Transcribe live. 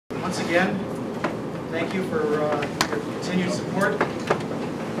once again, thank you for your continued support.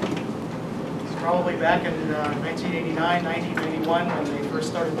 It's probably back in 1989, 1991 when they first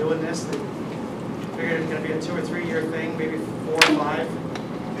started doing this. They figured it was going to be a 2 or 3 year thing, maybe 4 or 5.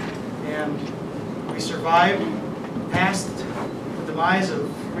 And we survived past the demise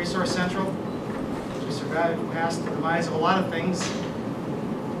of Resource Central. We survived past the demise of a lot of things.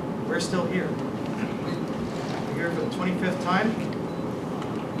 We're still here. We're here for the 25th time.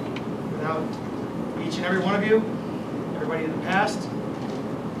 Without each and every one of you, everybody in the past,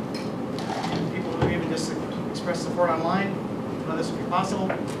 people who even just expressed support online, none of this would be possible.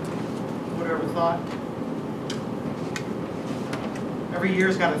 Who would have ever thought? Every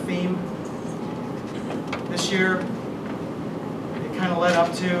year's got a theme. This year, it kind of led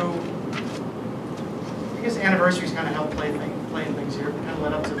up to, I guess anniversaries kind of help playing things here. It kind of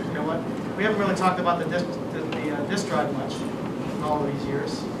led up to, you know what? We haven't really talked about the disk drive much in all of these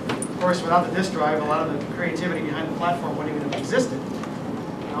years. Of course, without the disk drive, a lot of the creativity behind the platform wouldn't even have existed.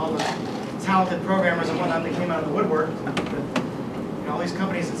 And all the talented programmers and whatnot that came out of the woodwork, you know, all these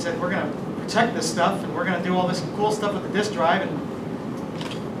companies that said, we're going to protect this stuff and we're going to do all this cool stuff with the disk drive, and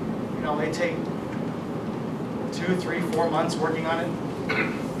you know, they take 2, 3, 4 months working on it.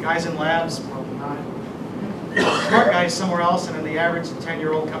 Guys in labs, probably not. Smart guys somewhere else, and then the average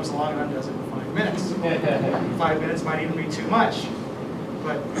 10-year-old comes along and undoes it in 5 minutes. 5 minutes might even be too much.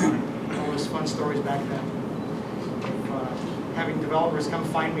 But all those fun stories back then. Having developers come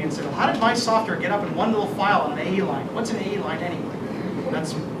find me and say, well, how did my software get up in one little file on an AE line? What's an AE line anyway? Well,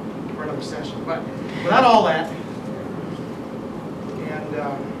 that's for another session. But without all that, and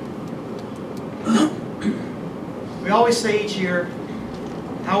we always say each year,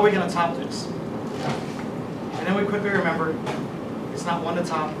 how are we going to top this? And then we quickly remember, it's not one to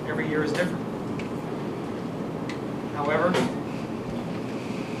top. Every year is different. However,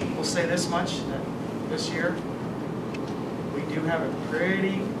 we'll say this much, that this year, we do have a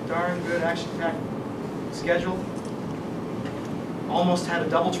pretty darn good action-packed schedule. Almost had a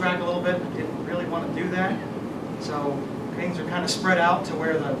double track a little bit. Didn't really want to do that. So things are kind of spread out to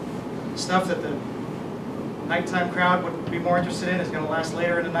where the stuff that the nighttime crowd would be more interested in is going to last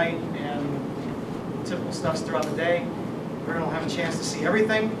later in the night, and typical stuff's throughout the day. We're going to have a chance to see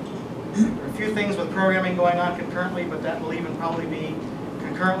everything. There are a few things with programming going on concurrently, but that will even probably be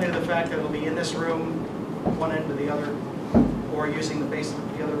concurrently to the fact that it'll be in this room, one end to the other, or using the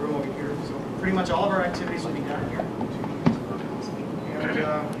basement, the other room over here. So pretty much all of our activities will be down here. And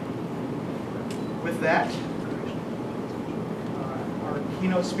with that, our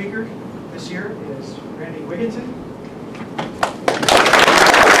keynote speaker this year is Randy Wigginton.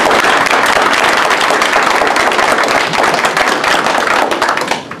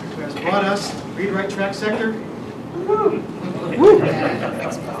 Who has brought us the read-write track sector,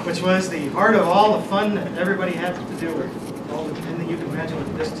 which was the heart of all the fun that everybody had to do with, all the thing that you can imagine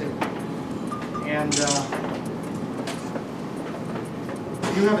with this too. And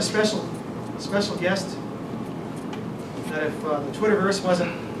we do have a special guest that if the Twitterverse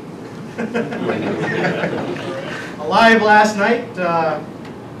wasn't alive last night,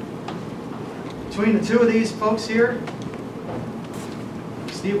 between the two of these folks here,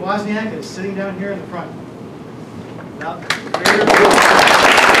 Steve Wozniak is sitting down here in the front. Now,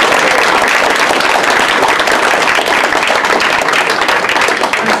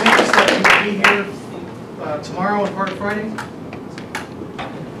 be here tomorrow and part of Friday.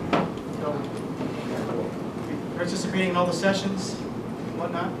 So, participating in all the sessions and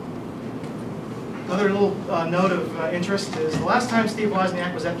whatnot. Another little note of interest is the last time Steve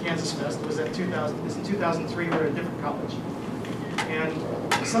Wozniak was at KansasFest was at 2003. We were at a different college, and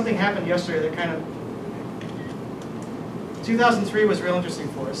something happened yesterday that kind of 2003 was real interesting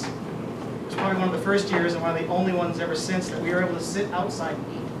for us. It was probably one of the first years and one of the only ones ever since that we were able to sit outside and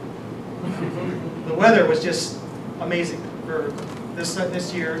eat. The weather was just amazing for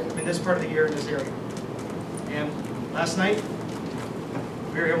this year, in this part of the year in this area. And last night,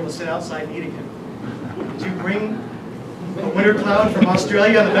 we were able to sit outside and eat again. Did you bring a winter cloud from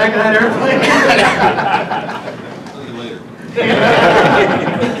Australia on the back of that airplane? I'll see you later.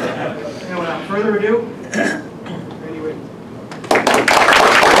 And without further ado, Randy Wigginton.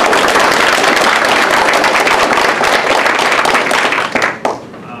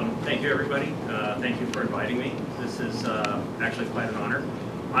 Thank you, everybody. Thank you for inviting me. This is actually quite an honor.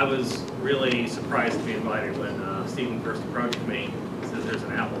 I was really surprised to be invited when Stephen first approached me and said there's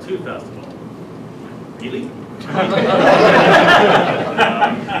an Apple II festival. Really? I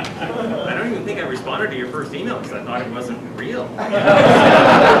don't even think I responded to your first email because I thought it wasn't real.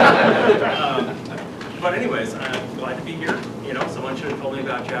 But anyways, I'm glad to be here. You know, someone should have told me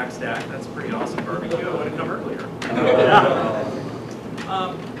about Jack Stack. That's pretty awesome barbecue. I would have come earlier.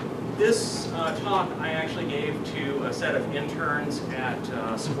 This talk I actually gave to a set of interns at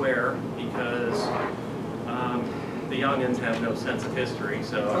Square because the youngins have no sense of history,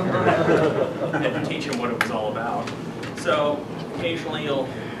 so I had to teach them what it was all about. So occasionally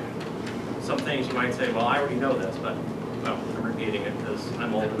some things you might say, well, I already know this, but well, I'm repeating it because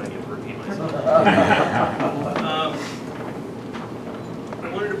I'm old and I get to repeat myself. I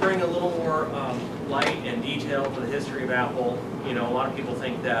wanted to bring a little more light and detail to the history of Apple. You know, a lot of people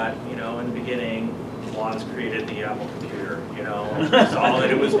think that, you know, in the beginning, Woz created the Apple computer, you know, saw that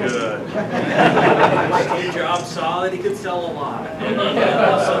it was good. Steve Jobs saw that he could sell a lot.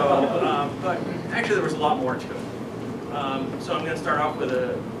 But actually there was a lot more to it. So I'm going to start off with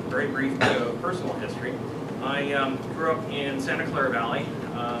a very brief personal history. I grew up in Santa Clara Valley,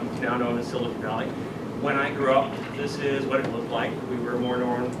 now known as Silicon Valley. When I grew up, this is what it looked like. We were more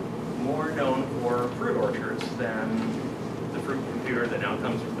known for fruit orchards than the fruit computer that now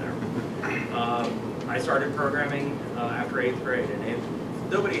comes from there. I started programming after 8th grade, and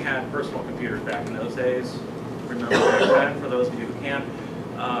nobody had personal computers back in those days. Remember back then, for those of you who can't,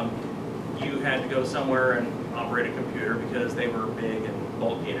 you had to go somewhere and operate a computer because they were big and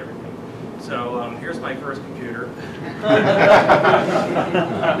bulky and everything. So here's my first computer.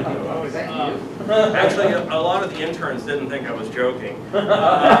 Actually, a lot of the interns didn't think I was joking.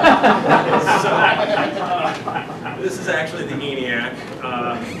 This is actually the ENIAC.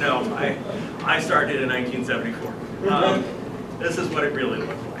 No, I started in 1974. This is what it really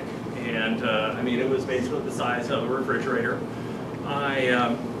looked like. And I mean, it was basically the size of a refrigerator.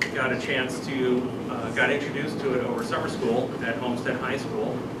 I got a chance to, got introduced to it over summer school at Homestead High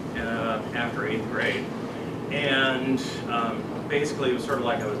School after 8th grade. And basically it was sort of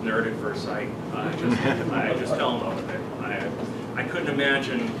like I was nerd at first sight. I just fell in love with it. I couldn't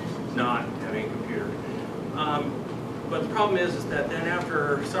imagine not having a computer. But the problem is that then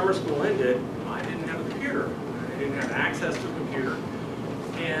after summer school ended, I didn't have a computer. I didn't have access to a computer.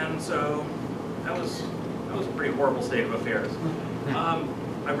 And so that was a pretty horrible state of affairs.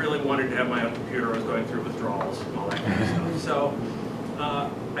 I really wanted to have my own computer. I was going through withdrawals and all that kind of stuff. So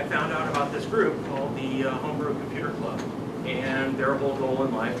I found out about this group called the Homebrew Computer Club. And their whole goal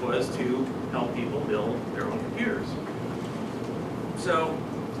in life was to help people build their own computers. So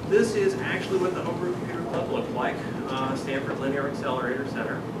this is actually what the Homebrew Computer Club looked like, Stanford Linear Accelerator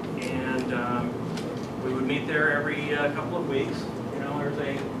Center. And we would meet there every couple of weeks. You know, there's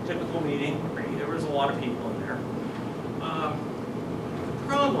a typical meeting. There was a lot of people in there.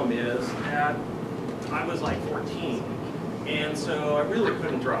 The problem is that I was like 14, and so I really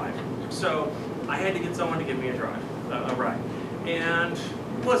couldn't drive. So I had to get someone to give me a ride. And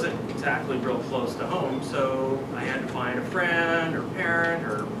it wasn't exactly real close to home, so I had to find a friend or parent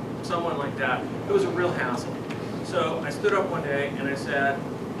or someone like that. It was a real hassle. So I stood up one day and I said,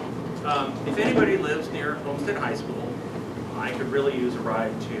 if anybody lives near Homestead High School, I could really use a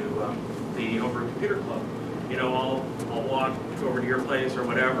ride to the Homebrew Computer Club. You know, I'll walk over to your place or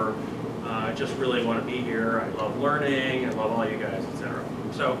whatever. I just really want to be here. I love learning. I love all you guys, etc.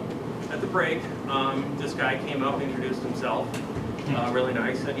 So at the break, this guy came up, introduced himself. Really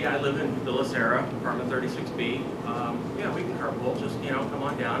nice. Said, yeah, I live in Villa Serra, apartment 36B. Yeah, we can carpool. Just, you know, come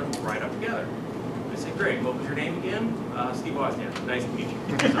on down and we'll ride up together. I said, great. What was your name again? Steve Wozniak. Nice to meet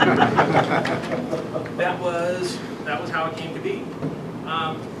you. That was how it came to be.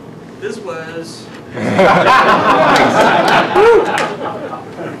 This was.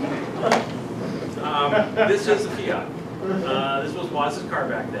 This is the Fiat. This was Woz's car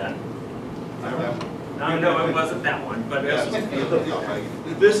back then. No, it wasn't that one, but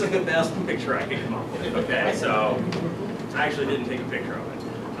this is the best picture I could come up with. Okay, so I actually didn't take a picture of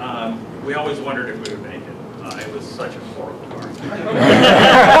it. We always wondered if we would make it. It was such a horrible car.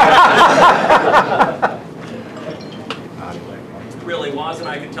 Really, Woz and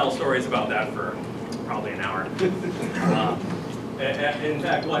I could tell stories about that for probably an hour. In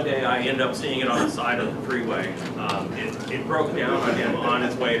fact, one day I ended up seeing it on the side of the freeway. It broke down on him on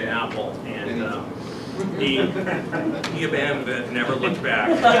his way to Apple, and he abandoned it and never looked back.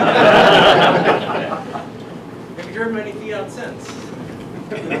 Have you driven any Fiat since?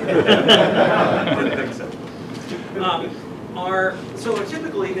 Didn't think so. So a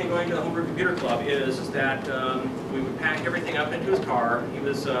typical evening going to the Homebrew Computer Club is that we would pack everything up into his car.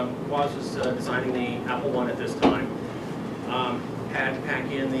 Woz was designing the Apple I at this time. Had to pack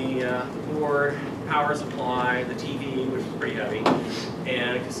in the board, power supply, the TV, which was pretty heavy,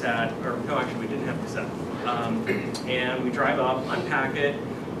 and a cassette, or no, actually we didn't have a cassette. And we drive up, unpack it,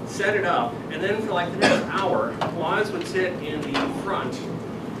 set it up, and then for like the next hour, Woz would sit in the front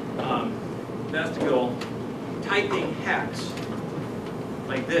vestibule typing hex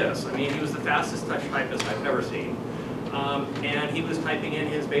like this. I mean, he was the fastest touch typist I've ever seen. And he was typing in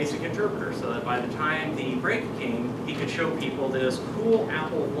his BASIC interpreter so that by the time the break came, he could show people this cool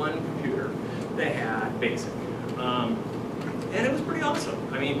Apple I computer that had BASIC. And it was pretty awesome.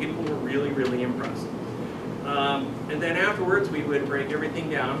 I mean, people were really, really impressed. And then afterwards, we would break everything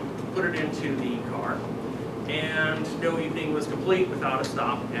down, put it into the car, and no evening was complete without a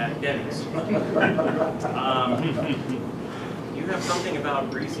stop at Denny's. You have something about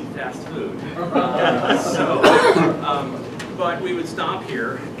greasy fast food. But we would stop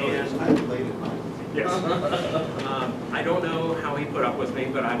here, and yes, I don't know how he put up with me,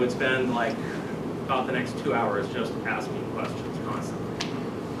 but I would spend like about the next 2 hours just asking questions constantly.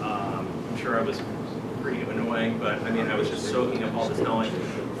 I'm sure I was pretty annoying, but I mean, I was just soaking up all this knowledge.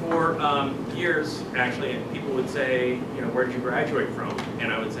 For years, actually, people would say, you know, where did you graduate from?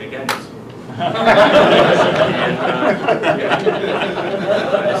 And I would say, Denny's. And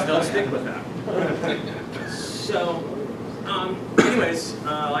I still stick with that. So, anyways,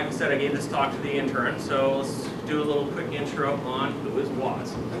 like I said, I gave this talk to the intern, so let's do a little quick intro on who is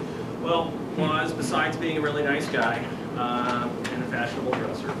Woz. Well, Woz, besides being a really nice guy and a fashionable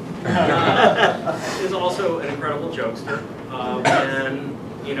dresser, is also an incredible jokester.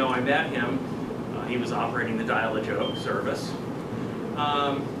 When I met him, he was operating the Dial-A-Joke service.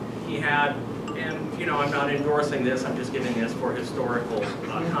 He had, and I'm not endorsing this, I'm just giving this for historical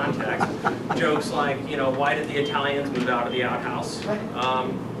context, jokes like, why did the Italians move out of the outhouse?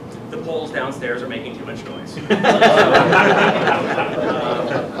 The Poles downstairs are making too much noise.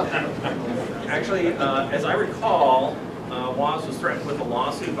 Actually, as I recall, Woz was threatened with a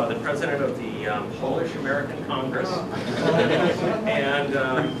lawsuit by the president of the Polish-American Congress. And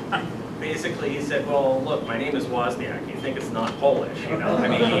basically he said, well, look, my name is Wozniak. You think it's not Polish, I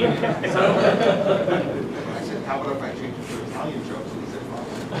mean, so. I said, how about if I change it to Italian jokes? And he said, fine.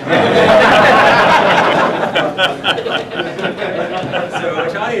 So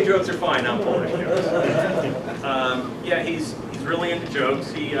Italian jokes are fine, not Polish jokes. Yeah, he's really into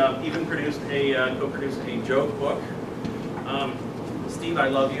jokes. He even co-produced a joke book. Steve, I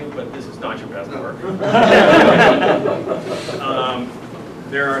love you, but this is not your best work.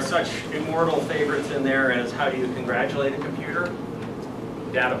 There are such immortal favorites in there as how do you congratulate a computer?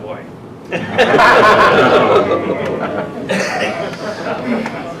 Data boy.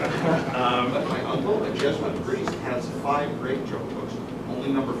 My uncle, a Jesuit priest, has 5 great joke books.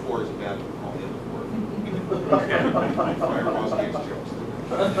 Only number 4 is a bad one. All the other 4. Okay.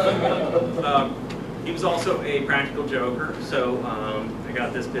 He was also a practical joker, so I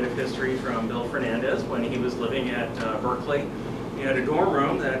got this bit of history from Bill Fernandez when he was living at Berkeley. He had a dorm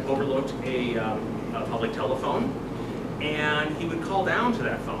room that overlooked a public telephone, and he would call down to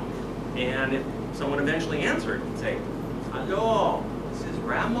that phone. And if someone eventually answered, he'd say, hello, this is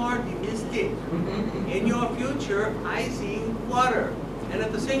Ramar the Mystic. In your future, I see water. And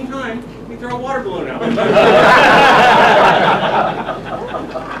at the same time, we throw a water balloon out.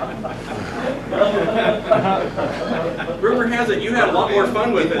 Rumor has it you had a lot more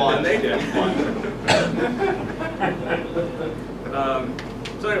fun with it than they did.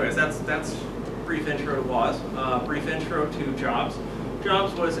 So anyways, that's brief intro to Woz. Brief intro to Jobs.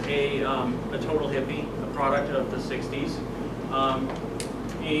 Jobs was a total hippie, a product of the 60s.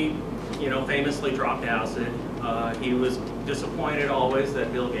 He famously dropped acid. He was disappointed always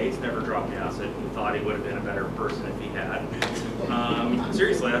that Bill Gates never dropped acid. He thought he would have been a better person if he had.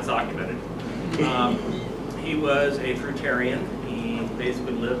 Seriously, that's documented. He was a fruitarian. He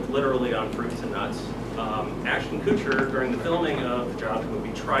basically lived literally on fruits and nuts. Ashton Kutcher, during the filming of the Jobs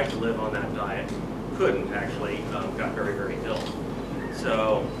movie, tried to live on that diet. Couldn't, actually. Got very, very ill.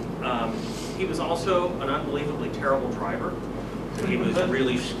 So he was also an unbelievably terrible driver. He was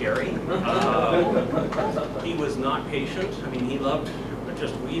really scary. He was not patient. I mean, he loved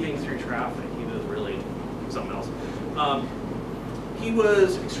just weaving through traffic. He was really something else. He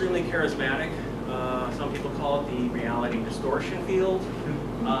was extremely charismatic. Some people call it the reality distortion field.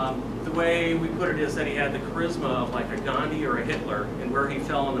 The way we put it is that he had the charisma of like a Gandhi or a Hitler, and where he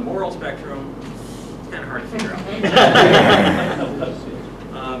fell on the moral spectrum, it's kind of hard to figure out.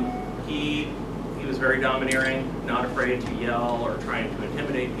 He was very domineering, not afraid to yell or trying to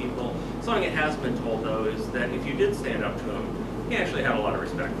intimidate people. Something it has been told, though, is that if you did stand up to him, he actually had a lot of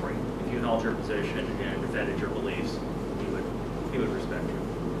respect for you. If you held your position and defended your beliefs, he would respect you.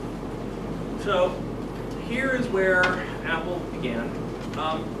 So here is where Apple began.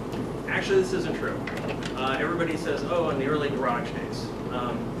 Actually, this isn't true. Everybody says, oh, in the early garage days.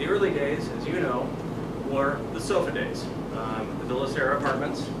 The early days, as you know, were the sofa days. The Villa Sarah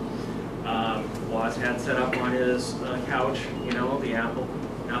apartments. Woz had set up on his couch, you know, the Apple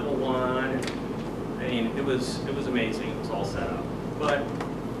One. I mean, it was amazing. It was all set up. But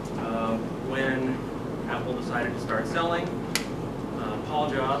when Apple decided to start selling, Paul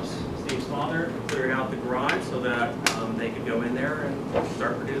Jobs, Steve's father, cleared out the garage so that they could go in there and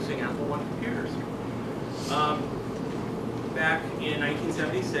start producing Apple One computers. Back in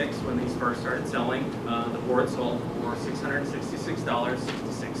 1976, when these first started selling, the board sold for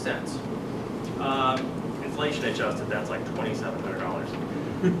 $666.66. Inflation adjusted, that's like $2,700.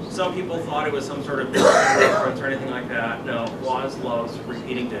 Some people thought it was some sort of reference or anything like that. No, Woz loves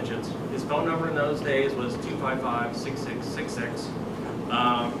repeating digits. His phone number in those days was 255-6666.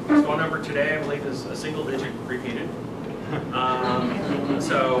 His phone number today, I believe, is a single digit repeated.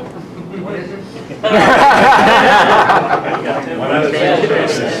 So. What is it?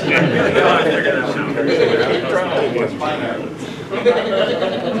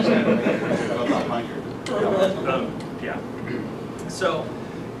 Yeah. So,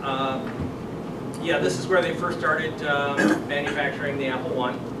 yeah, this is where they first started manufacturing the Apple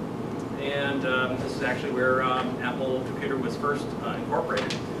One, and this is actually where Apple Computer was first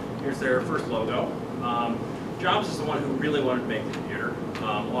incorporated. Here's their first logo. Jobs is the one who really wanted to make the computer.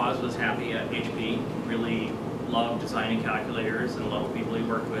 Woz was happy at HP, really loved designing calculators and loved the people he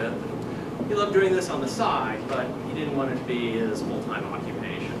worked with. And he loved doing this on the side, but he didn't want it to be his full-time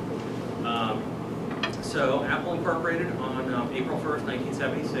occupation. So Apple incorporated on April 1st,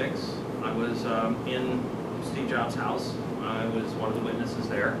 1976. I was in Steve Jobs' house. I was one of the witnesses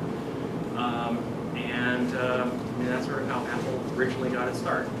there. I mean, that's sort of how Apple originally got its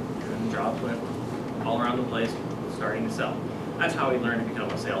start. And Jobs went all around the place starting to sell. That's how he learned to become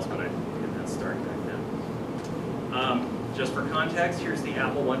a salesman. I did that start back then. Just for context, here's the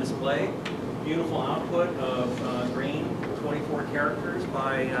Apple One display. Beautiful output of green, 24 characters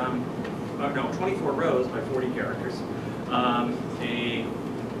by, no, 24 rows by 40 characters. A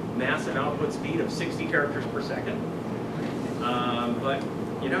massive output speed of 60 characters per second. But,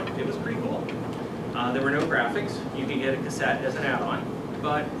 you know, it was pretty cool. There were no graphics. You could get a cassette as an add-on.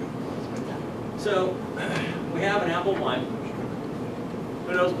 But, so, we have an Apple One.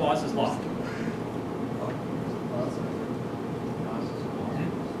 Who knows Woz's law?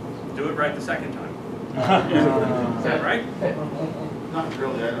 Do it right the second time. Is that right? Not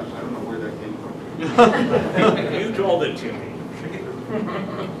really. I don't know where that came from. You told it to me.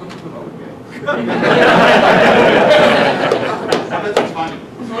 That's fine.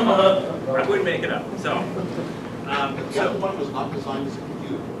 I wouldn't make it up. So, The Apple One was not designed as a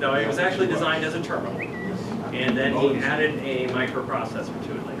computer. no, it was actually designed as a terminal. Yes. And then he added a microprocessor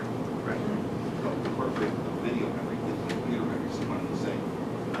to it later. Right. Incorporate video memory with computer memory is one and the same.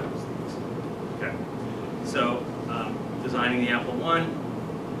 Okay. So, designing the Apple One,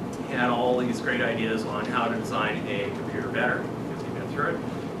 he had all these great ideas on how to design a computer better, because he'd been through it.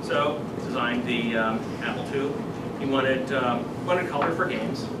 So, designed the Apple II. He wanted color for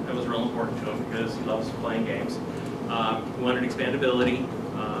games. That was real important to him because he loves playing games. He wanted expandability.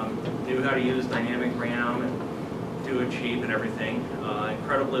 Knew how to use dynamic RAM and do it cheap and everything.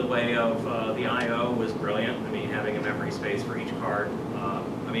 Incredible way of the I/O was brilliant. I mean, having a memory space for each card.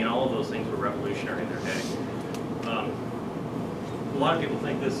 I mean, all of those things were revolutionary in their day. A lot of people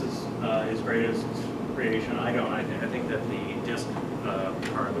think this is his greatest creation. I don't. I think that the disk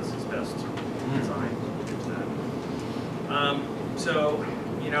card was his best design. So,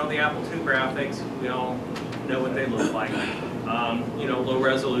 you know, the Apple II graphics, we all know what they look like. You know, low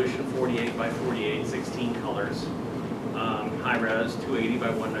resolution, 48 by 48, 16 colors. High res, 280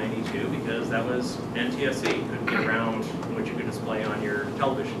 by 192, because that was NTSC, couldn't get around what you could display on your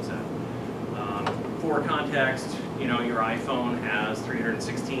television set. For context, you know, your iPhone has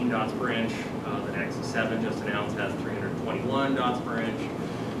 316 dots per inch. The Nexus 7 just announced has 321 dots per inch.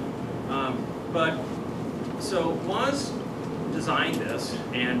 But, so Woz designed this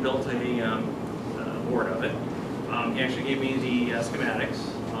and built a board of it. He actually gave me the schematics.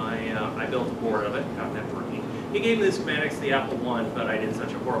 I built a board of it, got that working. He gave me the schematics of the Apple One, but I did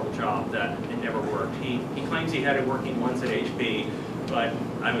such a horrible job that it never worked. He claims he had it working once at HP, but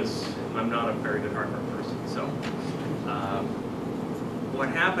I'm not a very good hardware person. So what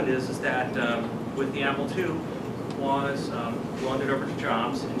happened is that with the Apple II, Woz loaned it over to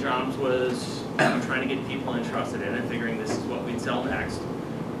Jobs, and Jobs was trying to get people interested in it, figuring this is what we'd sell next.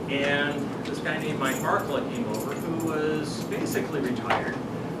 And this guy named Mike Bartlett came over, who was basically retired.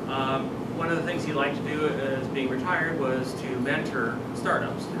 One of the things he liked to do as being retired was to mentor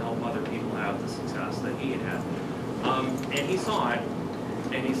startups to help other people have the success that he had had. And he saw it,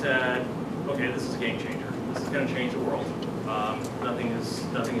 And he said, okay, this is a game changer. This is going to change the world. Nothing is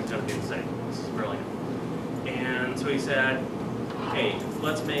going to be the same. This is brilliant. And so he said, hey,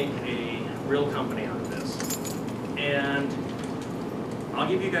 let's make a real company out of this. And I'll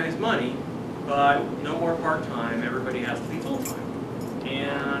give you guys money, but no more part-time. Everybody has to be full-time.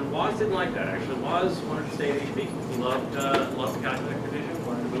 And Woz didn't like that, actually. Woz wanted to stay at HP. He loved the calculator division,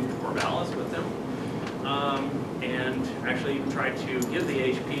 wanted to move to Corvallis with them. And actually tried to give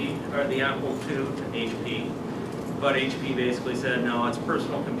the Apple II to HP. But HP basically said, no, it's a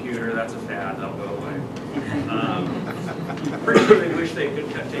personal computer, that's a fad, that'll go away. Pretty sure they wish they could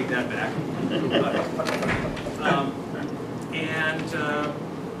take that back.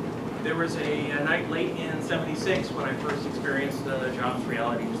 There was a night late in '76 when I first experienced Jobs'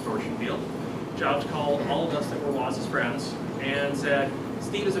 reality distortion field. Jobs called all of us that were Woz's friends and said,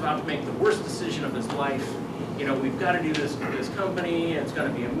 Steve is about to make the worst decision of his life. You know, we've got to do this company, it's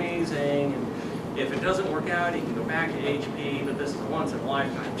going to be amazing. And if it doesn't work out, he can go back to HP, but this is a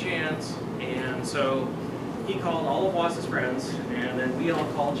once-in-a-lifetime chance. And so he called all of Woz's friends, and then we all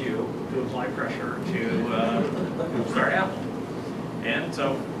called you to apply pressure to start Apple. And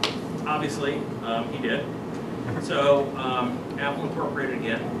so, obviously, he did. So, Apple Incorporated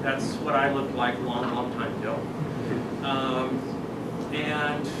again. That's what I looked like a long, long time ago.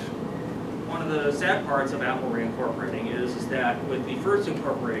 And one of the sad parts of Apple reincorporating is that with the first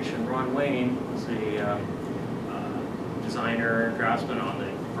incorporation, Ron Wayne was a designer, draftsman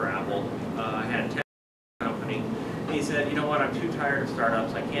for Apple, had a company. He said, you know what, I'm too tired of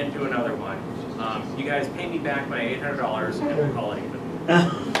startups, I can't do another one. You guys pay me back my $800 and we'll call it even.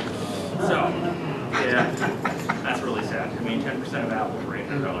 So, yeah, that's really sad. I mean, 10% of Apple for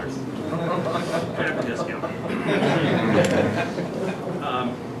 $800. Kind of a discount.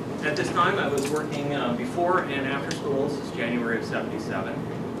 At this time, I was working before and after school. This is January of '77.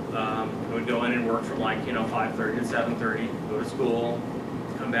 I would go in and work from 5:30 to 7:30. Go to school,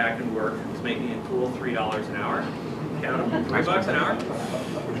 come back and work. It was making a cool $3 an hour. Count them, $3 an hour.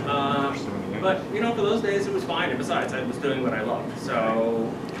 But for those days, it was fine. And besides, I was doing what I loved, so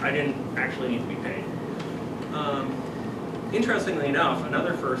I didn't actually need to be paid. Interestingly enough,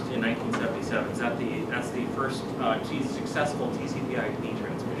 another first in 1977. That's the first successful TCP/IP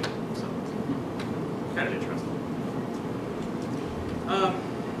transmission. So, kind of interesting.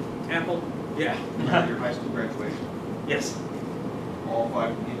 Apple, yeah. Your high school graduation. Yes. All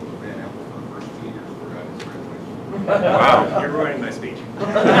 5 people who ran Apple for the first 2 years were at his graduation. Wow, you're ruining my speech.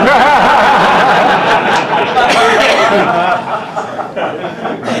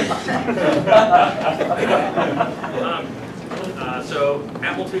 So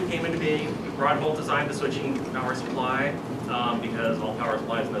Apple II came into being. Rodhold designed the switching power supply because all power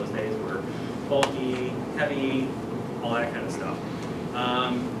supplies in those days were bulky, heavy, all that kind of stuff.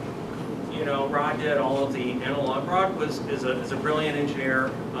 Rod did all of the analog. Rod is a brilliant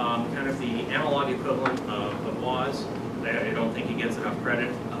engineer, kind of the analog equivalent of Woz. I don't think he gets enough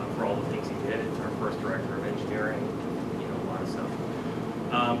credit for all the things he did. He's our first director of engineering, a lot of stuff.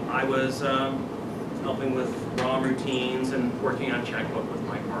 I was helping with ROM routines and working on checkbook with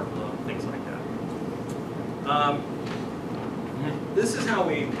Mike Markla, things like that. This is how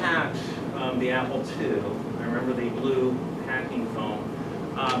we packed the Apple II. I remember the blue packing foam.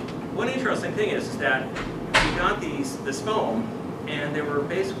 One interesting thing is that you got this foam, and they were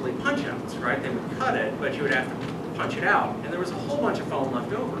basically punch-outs, right? They would cut it, but you would have to punch it out, and there was a whole bunch of foam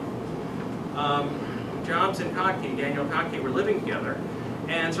left over. Jobs and Daniel Kottke were living together,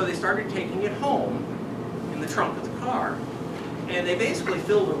 and so they started taking it home in the trunk of the car, and they basically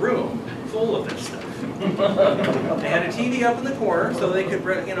filled a room full of this stuff. They had a TV up in the corner so they could,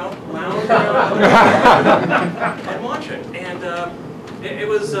 lounge around and watch it, and it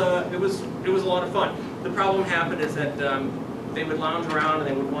was a lot of fun. The problem happened is that they would lounge around and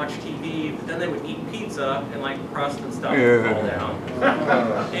they would watch TV, but then they would eat pizza and crust and stuff would fall down.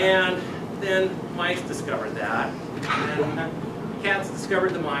 And then mice discovered that, and then cats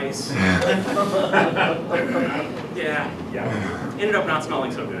discovered the mice. Yeah. Ended up not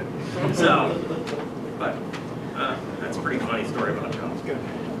smelling so good. So, but that's a pretty funny story about Jobs.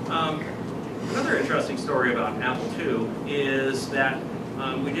 Another interesting story about Apple II is that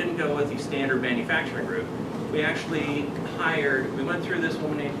we didn't go with the standard manufacturing route. We actually we went through this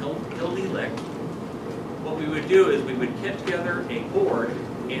woman named Hildy Licht. What we would do is we would kit together a board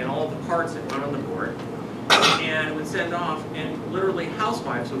and all the parts that run on the board, and it would send off, and literally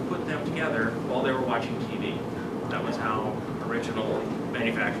housewives would put them together while they were watching TV. That was how original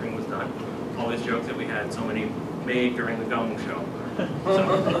manufacturing was done. Always joked that we had so many made during the Gong Show.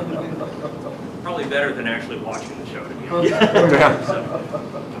 So, probably better than actually watching the show, to be honest.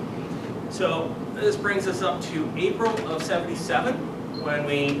 So this brings us up to April of '77, when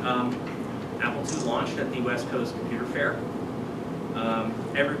we Apple II launched at the West Coast Computer Faire.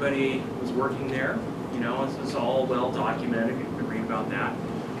 Everybody was working there. You know, this is all well documented. You can read about that.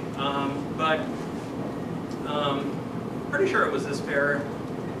 Pretty sure it was this fair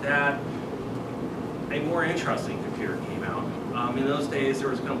that a more interesting computer came out. In those days, there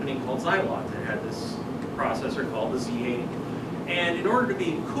was a company called Zilog that had this processor called the Z80. And in order to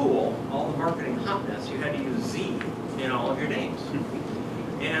be cool, all the marketing hotness, you had to use Z in all of your names.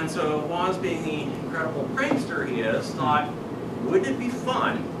 And so Woz, being the incredible prankster he is, thought, wouldn't it be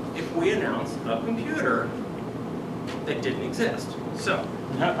fun if we announced a computer that didn't exist? So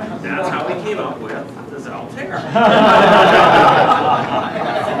that's how we came up with the Zaltair.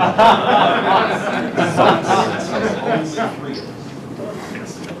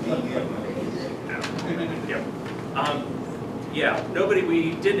 Yeah,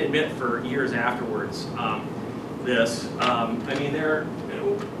 we didn't admit for years afterwards this.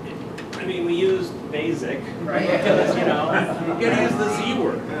 We used BASIC, right? Because, you gotta use the Z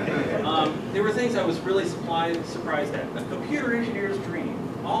word. There were things I was really surprised at. A computer engineer's dream.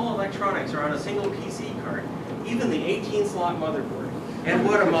 All electronics are on a single PC card, even the 18-slot motherboard. And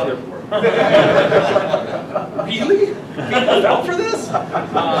what a motherboard. Really? People fell for this?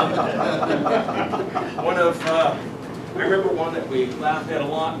 I remember one that we laughed at a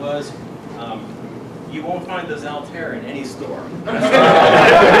lot was, you won't find the Zaltair in any store.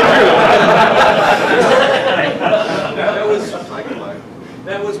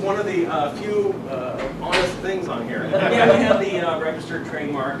 That was one of the few honest things on here. Yeah, we had the registered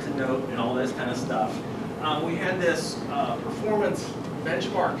trademarks and note and all this kind of stuff. We had this performance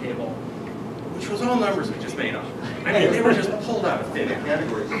benchmark table, which was all numbers we just made up. I mean, they were just pulled out of thin air.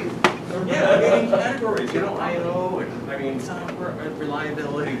 Categories. Yeah, in categories, I/O, and software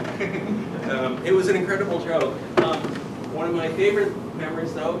reliability. It was an incredible joke. One of my favorite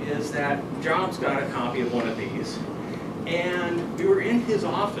memories, though, is that Jobs got a copy of one of these, and we were in his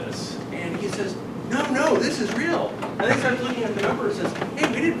office, and he says, "No, this is real." And they started looking at the numbers and says, "Hey,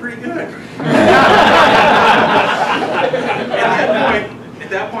 we did pretty good." At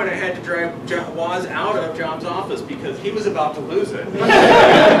that point, I had to drive Woz out of Jobs' office because he was about to lose it.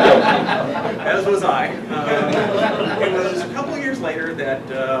 As was I. It was a couple of years later that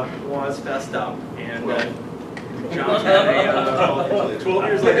Woz fessed up, and Jobs had a 12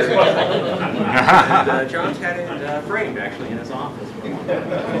 years later. And Jobs had it framed actually in his office. I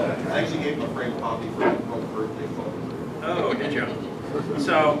actually gave him a framed copy for his birthday photo. Oh, did you?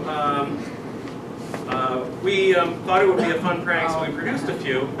 So. We thought it would be a fun prank, so we produced a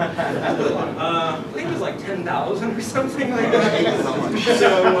few. I think it was like 10,000 or something like that. So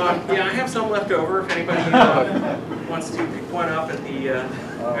yeah, I have some left over if anybody wants to pick one up at the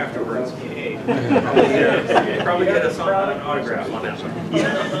afterwards. Probably get us an autograph on that one.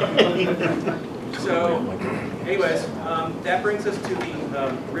 So, anyways, that brings us to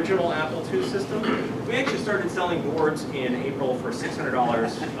the original Apple II system. We actually started selling boards in April for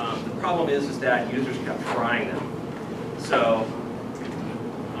 $600. The problem is that users kept trying them. So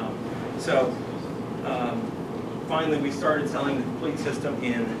finally we started selling the complete system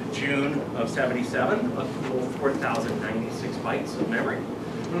in June of '77, a full 4,096 bytes of memory.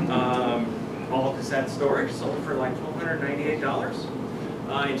 All cassette storage, sold for like $1,298.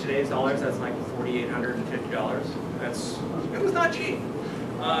 In today's dollars, that's like $4,850. It was not cheap.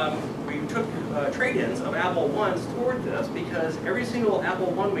 We took trade-ins of Apple I's toward this because every single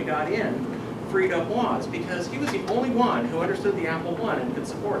Apple I we got in freed up Woz because he was the only one who understood the Apple I and could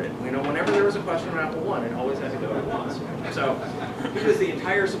support it. Whenever there was a question on Apple I, it always had to go to Woz. So he was the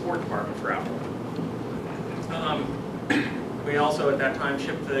entire support department for Apple. We also at that time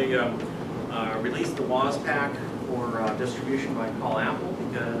shipped the released the Woz pack for distribution by Call Apple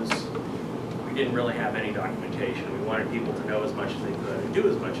because we didn't really have any documentation. We wanted people to know as much as they could and do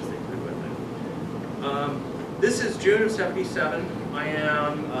as much as they could with it. This is June of '77. I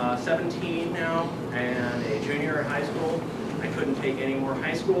am 17 now and a junior in high school. I couldn't take any more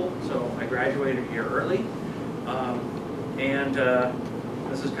high school, so I graduated here early.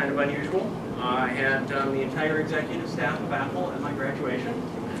 This is kind of unusual. I had the entire executive staff of Apple at my graduation.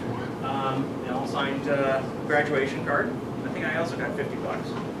 They all signed a graduation card. I think I also got $50.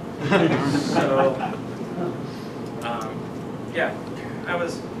 So, yeah,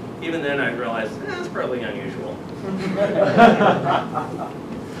 even then I realized that's probably unusual.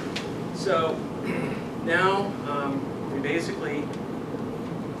 So, now we basically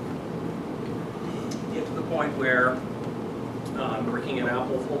get to the point where I'm working at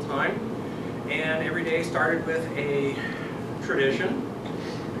Apple full time, and every day started with a tradition.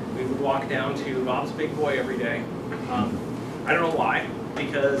 We would walk down to Bob's Big Boy every day. I don't know why,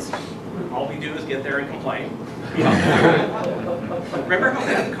 because all we do is get there and complain. Remember how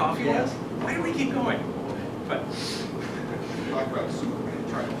bad the coffee was? Why do we keep going? But Talk about Superman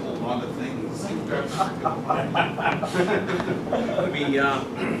trying to hold on to things.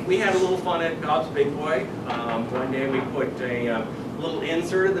 we had a little fun at Bob's Big Boy. One day we put a little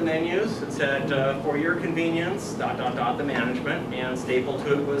insert of the menus that said, for your convenience, ... the management, and stapled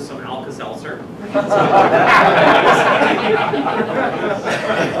to it was some Alka-Seltzer.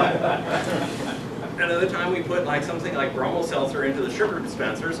 Another time we put like something like bromo seltzer into the sugar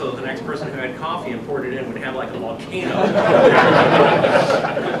dispenser so that the next person who had coffee and poured it in would have like a volcano.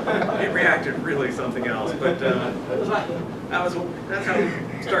 It reacted really something else, but that's how we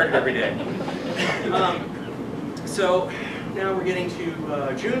started every day. So now we're getting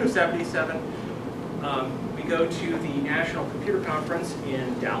to June of '77. We go to the National Computer Conference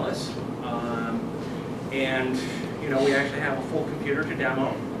in Dallas, and we actually have a full computer to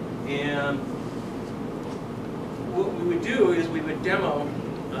demo. And what we would do is we would demo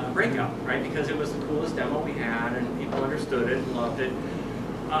Breakout, right? Because it was the coolest demo we had, and people understood it and loved it.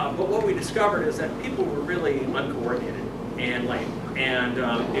 But what we discovered is that people were really uncoordinated and late, and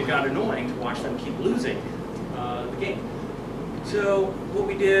it got annoying to watch them keep losing the game. So what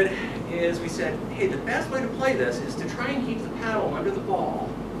we did is we said, hey, the best way to play this is to try and keep the paddle under the ball,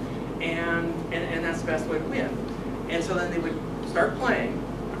 and that's the best way to win. And so then they would start playing,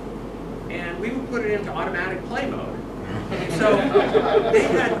 and we would put it into automatic play mode. So they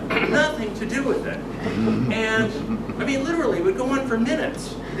had nothing to do with it. And I mean, literally, it would go on for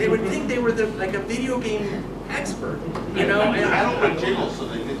minutes. They would think they were like a video game expert, And I don't want jiggles, so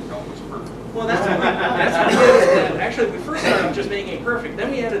they didn't know it was perfect. Well, that's what we did. Actually, we first started with just making it perfect.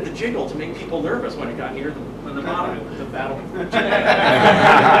 Then we added the jiggle to make people nervous when it got near the bottom of the battle.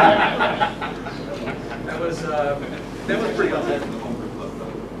 That was pretty awesome. At the Homebrew Club,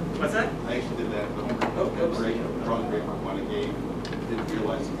 though. What's that? I actually did that at the Homebrew Club. Oh, oops. Drawing great for one game. Didn't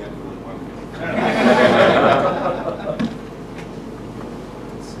realize you had to really want to.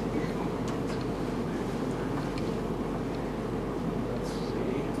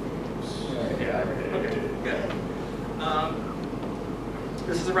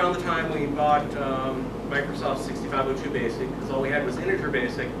 This is around the time we bought Microsoft 6502 BASIC, because all we had was integer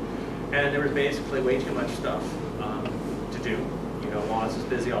BASIC, and there was basically way too much stuff to do. Woz was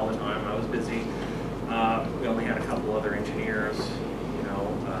busy all the time. I was busy. We only had a couple other engineers,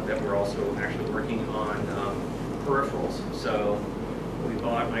 that were also actually working on peripherals. So we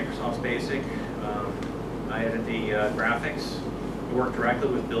bought Microsoft's BASIC. I added the graphics. We worked directly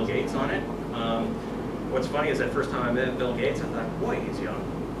with Bill Gates on it. What's funny is that first time I met Bill Gates, I thought, boy, he's young.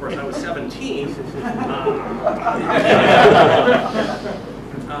 Of course, I was 17.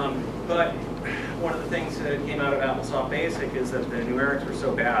 But one of the things that came out of Applesoft BASIC is that the numerics were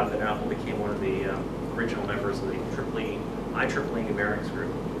so bad that Apple became one of the original members of the IEEE numerics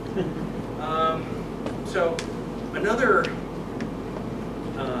group. So another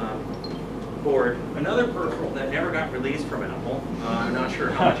board, another peripheral that never got released from Apple. I'm not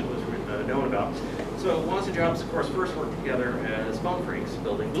sure how much it was known about. So Woz and Jobs, of course, first worked together as phone freaks,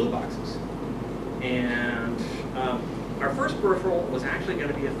 building blue boxes. And our first peripheral was actually going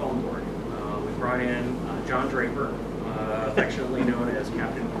to be a phone board. We brought in John Draper, affectionately known as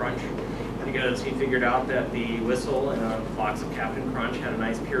Captain Crunch, because he figured out that the whistle in a box of Captain Crunch had a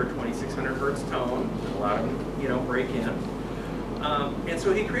nice pure 2600 hertz tone that allowed him, break in. And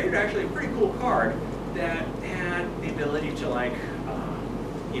so he created actually a pretty cool card that had the ability to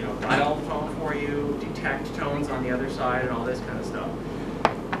dial the phone for you, detect tones on the other side, and all this kind of stuff.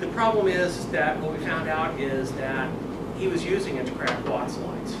 The problem is that what we found out is that he was using it to crack Watts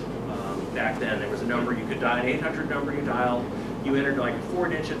lines. Back then, there was a number you could dial, an 800 number you dialed, you entered like a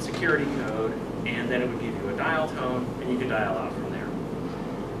 4-digit security code, and then it would give you a dial tone, and you could dial out from there.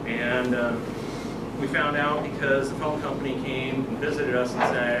 And we found out because the phone company came and visited us and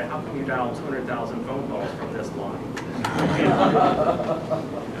said, how come you dialed 200,000 phone calls from this line? It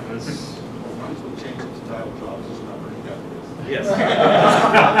was... Once we changed it to dial Jobs' number, you got this. Yes.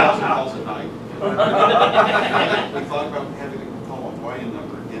 1,000 calls a night. We thought about having to call a Hawaiian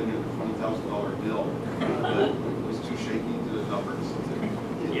number and getting a $20,000 bill, but it was too shaky to the numbers.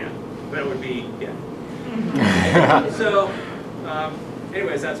 Yeah, but it would be, yeah. So,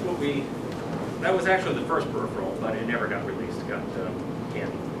 anyways, that's what that was actually the first peripheral, but it never got released, it got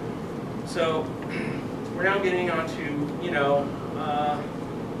canned. So, we're now getting on to,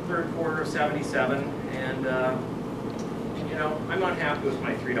 third quarter of '77, and you know, I'm unhappy with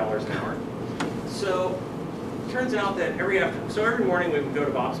my $3 an hour. So it turns out that every morning we would go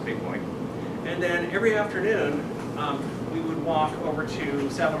to Bob's Big Point, and then every afternoon we would walk over to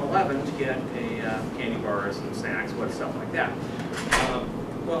 7-Eleven to get a candy bars and snacks, stuff like that.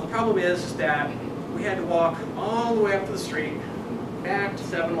 Well, the problem is that we had to walk all the way up to the street, back to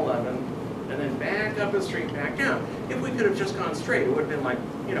 7-Eleven, and then back up the street, back down. If we could have just gone straight, it would have been like,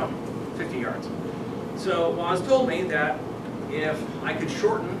 you know, 50 yards. So Woz told me that if I could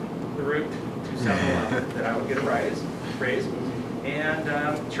shorten the route to 7-Eleven, that I would get a raise. And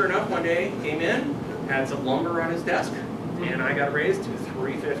sure enough, one day he came in, had some lumber on his desk, and I got a raise to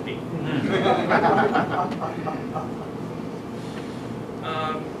 $3.50.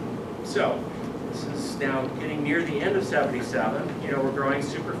 So this is now getting near the end of '77. You know, we're growing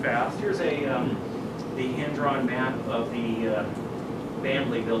super fast. Here's the hand-drawn map of the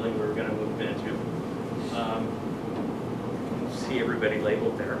Bambley building we were going to move into. See everybody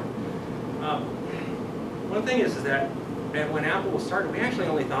labeled there. One thing is that when Apple was started, we actually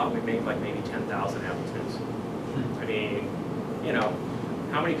only thought we'd make like maybe 10,000 Apple IIs. I mean, you know,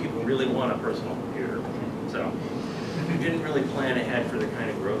 how many people really want a personal computer? So we didn't really plan ahead for the kind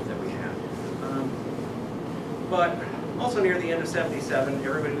of growth that we had. But also near the end of '77,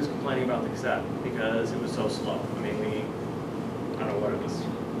 everybody was complaining about the cassette because it was so slow. I mean, I don't know what it was,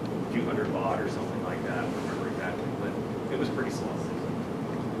 a few hundred baud or something like that. I don't remember exactly, but it was pretty slow.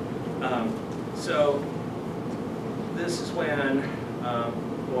 So this is when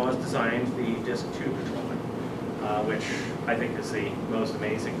Woz designed the Disk 2 controller, which I think is the most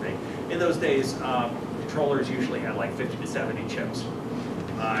amazing thing. In those days, controllers usually had like 50 to 70 chips.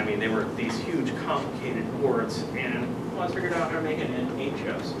 I mean, they were these huge, complicated boards, and Woz figured out how to make it in 8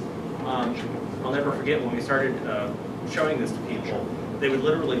 chips. I'll never forget when we started showing this to people, they would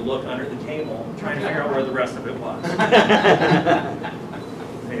literally look under the table, trying to figure out where the rest of it was.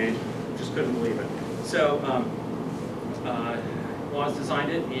 They just couldn't believe it. So Woz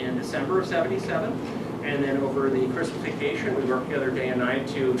designed it in December of '77. And then over the Christmas vacation, we worked together day and night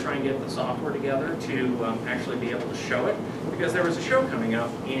to try and get the software together to actually be able to show it. Because there was a show coming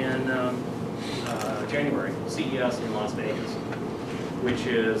up in January, CES in Las Vegas, which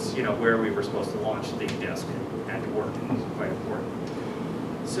is, you know, where we were supposed to launch the disk. Had to work, it was quite important.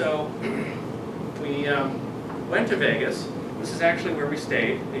 So we went to Vegas. This is actually where we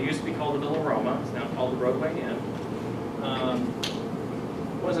stayed. It used to be called the Villa Roma. It's now called the Roadway Inn.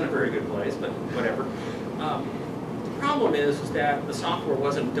 Wasn't a very good place, but whatever. The problem is that the software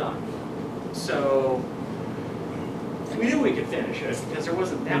wasn't done. So we knew we could finish it because there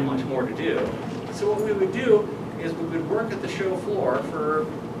wasn't that much more to do. So what we would do is we would work at the show floor for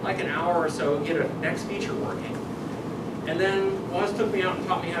like an hour or so, get a next feature working. And then Woz took me out and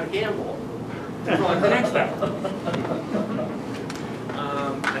taught me how to gamble for like the next hour.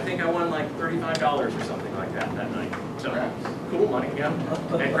 I think I won like $35 or something like that night. So cool money, yeah,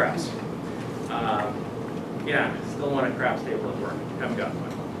 and craps. Yeah, still want a craps table at work. Haven't got one.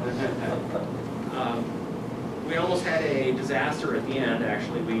 We almost had a disaster at the end.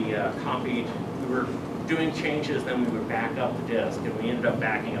 Actually, we were doing changes, then we would back up the disk, and we ended up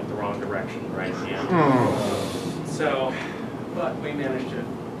backing up the wrong direction right at the end. So, but we managed to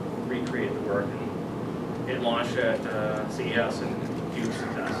recreate the work, and it launched at CES, and huge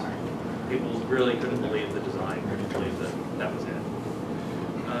success. People really couldn't believe the design, couldn't believe that that was it.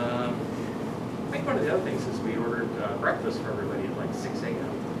 I think one of the other things is we ordered breakfast for everybody at like 6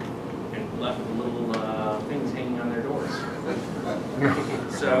 a.m. and left the little things hanging on their doors.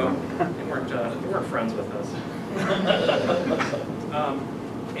 So they weren't friends with us.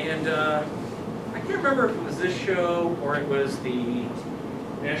 I can't remember if it was this show or it was the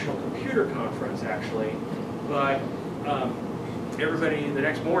National Computer Conference actually, but everybody the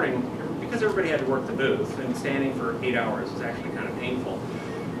next morning, because everybody had to work the booth and standing for 8 hours was actually kind of painful.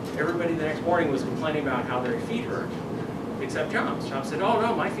 Everybody the next morning was complaining about how their feet hurt, except John. John said, "Oh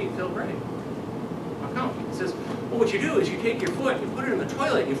no, my feet feel great." How come? He says, "Well, what you do is you take your foot, you put it in the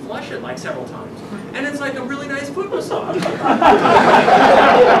toilet, and you flush it like several times, and it's like a really nice foot massage."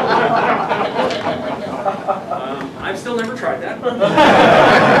 I've still never tried that.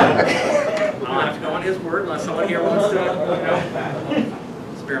 I'll have to go on his word unless someone here wants to,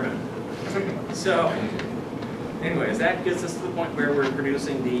 experiment. So, anyways, that gets us to the point where we're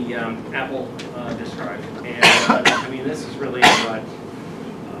producing the Apple disk drive. And I mean, this is really what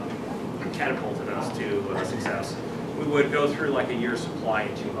catapulted us to success. We would go through like a year's supply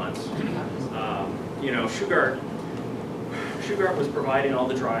in 2 months. Shugart was providing all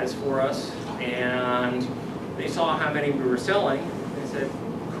the drives for us, and they saw how many we were selling. They said,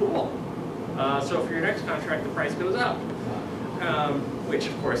 "Cool, So for your next contract, the price goes up, which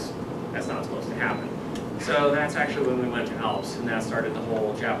of course, that's not supposed to happen. So that's actually when we went to Alps, and that started the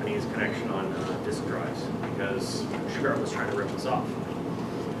whole Japanese connection on disk drives, because Sugar was trying to rip us off.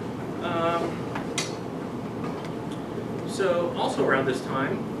 So also around this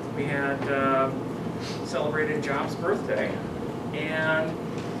time, we had celebrated Jobs' birthday, and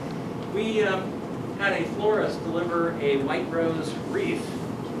we had a florist deliver a white rose wreath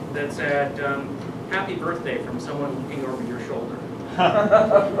that said, "Happy birthday" from someone looking over your shoulder.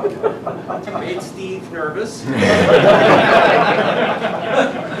 Made Steve nervous. He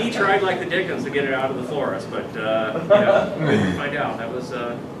tried like the Dickens to get it out of the florist, but you know, we didn't find out. That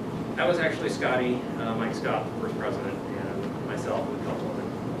was actually Scotty, Mike Scott, the first president, and myself and a couple of them.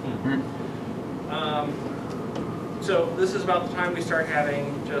 So this is about the time we start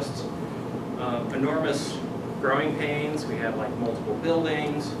having just enormous growing pains. We have like multiple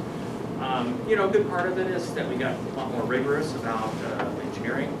buildings. You know, a good part of it is that we got a lot more rigorous about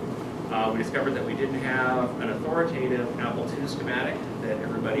engineering. We discovered that we didn't have an authoritative Apple II schematic that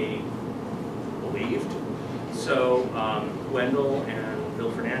everybody believed. So Wendell and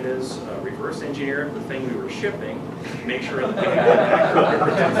Bill Fernandez reverse engineered the thing we were shipping to make sure that they had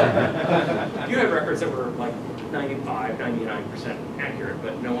you had records that were like 95, 99% accurate,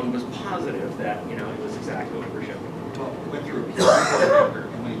 but no one was positive that, you know, it was exactly what we were shipping. Well, when you're a record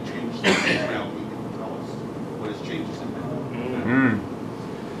and when you change something around, you can tell us what has changed in that. Mm.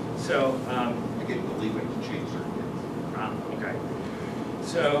 So, I can't believe it to change certain things. okay.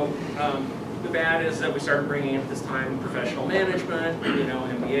 So, the bad is that we started bringing in at this time professional management, you know,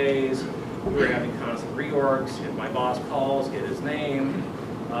 MBAs. We were having constant reorgs. If my boss calls, get his name.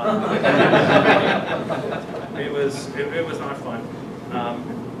 It was not fun.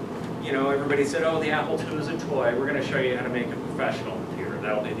 You know, everybody said, "Oh, the Apple II is a toy. We're going to show you how to make a professional computer.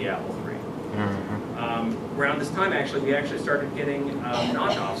 That'll be the Apple III." Around this time, actually, we actually started getting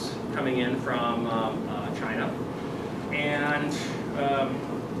knockoffs coming in from China, and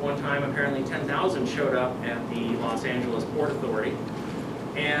one time, apparently 10,000 showed up at the Los Angeles Port Authority,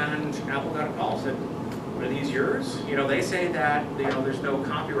 and Apple got a call, said, "Are these yours?" You know, they say that, you know, there's no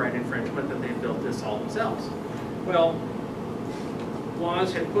copyright infringement, that they built this all themselves. Well,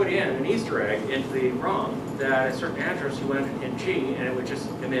 Woz had put in an Easter egg into the ROM that at a certain address you went and hit G, and it would just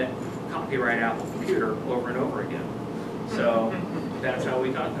emit copyright Apple Computer over and over again. So that's how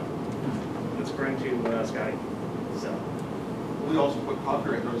we got them. That's according to Scotty. So. We also put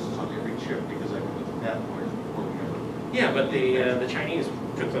copyright notices on every chip because I could put the patent lawyers before we ever. Yeah, but the Chinese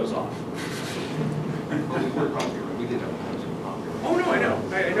took those off. But we were copyright. We did have copyright. Oh no, I know.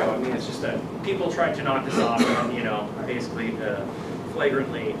 I know. I mean, it's just that people tried to knock this off and, you know, basically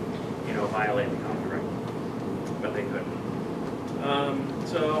flagrantly, you know, violate the copyright, but they couldn't.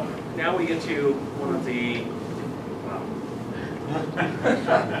 So now we get to one of the.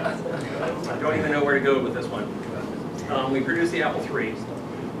 I don't even know where to go with this one. We produced the Apple III.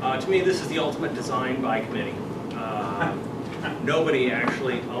 To me, this is the ultimate design by committee. Nobody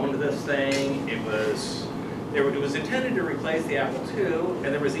actually owned this thing. It was intended to replace the Apple II,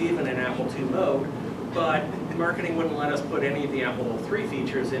 and there was even an Apple II mode, but the marketing wouldn't let us put any of the Apple III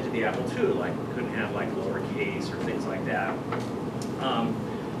features into the Apple II, like we couldn't have like lowercase or things like that.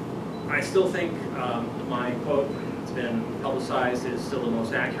 I still think my quote that's been publicized is still the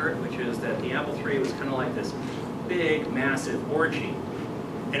most accurate, which is that the Apple III was kind of like this big, massive orgy.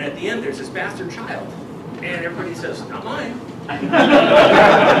 And at the end, there's this bastard child. And everybody says, "Not mine."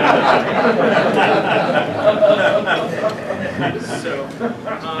 So,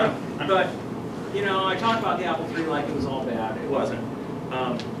 but, you know, I talk about the Apple III like it was all bad. It wasn't.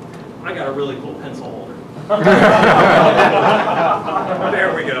 I got a really cool pencil holder.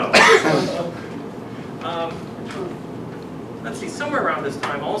 There we go. Let's see, somewhere around this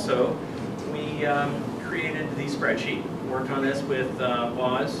time also, we created the spreadsheet. Worked on this with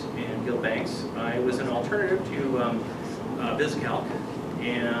Woz and Gil Banks. It was an alternative to BizCalc,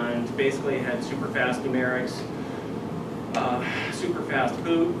 and basically had super fast numerics, super fast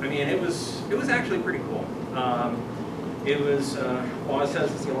boot. I mean, it was actually pretty cool. Woz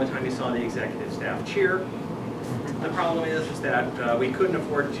says it's the only time he saw the executive staff cheer. The problem is that we couldn't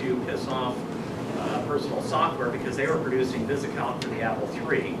afford to piss off personal software because they were producing BizCalc for the Apple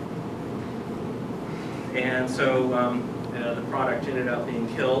III. And so the product ended up being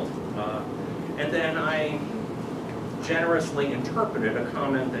killed. And then I generously interpreted a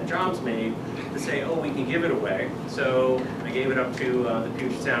comment that Jobs made to say, "Oh, we can give it away." So I gave it up to the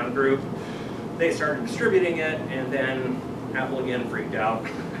Puget Sound group. They started distributing it, and then Apple again freaked out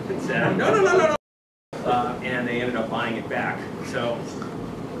and said, "No, no, no, no, no." And they ended up buying it back. So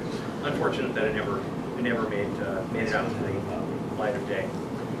unfortunate that it never made it out to the light of day.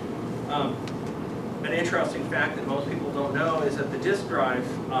 An interesting fact that most people don't know is that the disk drive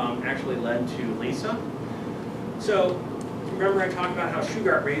actually led to Lisa. So remember I talked about how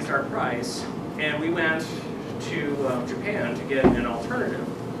Shugart raised our price, and we went to Japan to get an alternative.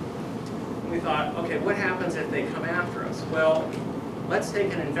 We thought, okay, what happens if they come after us? Well, let's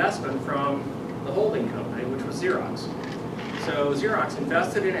take an investment from the holding company, which was Xerox. So Xerox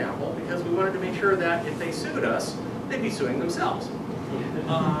invested in Apple because we wanted to make sure that if they sued us, they'd be suing themselves.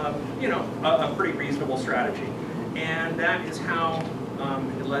 You know, a pretty reasonable strategy. And that is how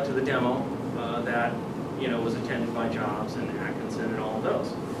it led to the demo that, you know, was attended by Jobs and Atkinson and all of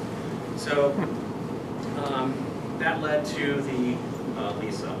those. So that led to the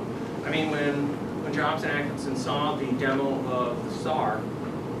Lisa. I mean, when Jobs and Atkinson saw the demo of the SAR,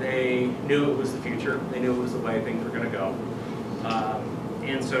 they knew it was the future. They knew it was the way things were going to go.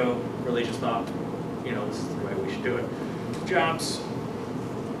 And so really just thought, you know, this is the way we should do it. Jobs,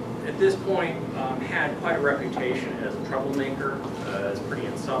 at this point, had quite a reputation as a troublemaker, as pretty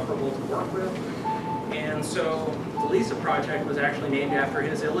insufferable to work with. And so the Lisa project was actually named after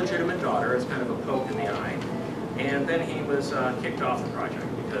his illegitimate daughter as kind of a poke in the eye. And then he was kicked off the project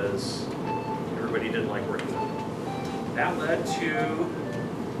because everybody didn't like working with him. That led to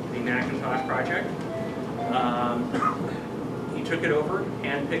the Macintosh project. He took it over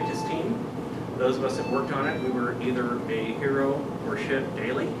and picked his team. Those of us that worked on it, we were either a hero or shit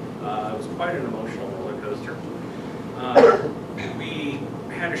daily. It was quite an emotional roller coaster. We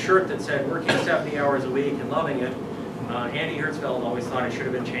had a shirt that said working 70 hours a week and loving it. Andy Hertzfeld always thought it should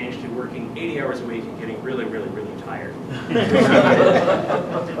have been changed to working 80 hours a week and getting really, really, really tired.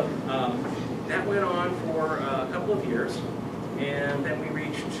 That went on for a couple of years, and then we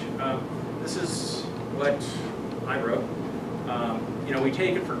reached, this is what I wrote. You know, we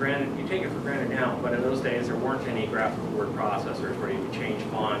take it for granted. You take it for granted now, but in those days there weren't any graphical word processors where you could change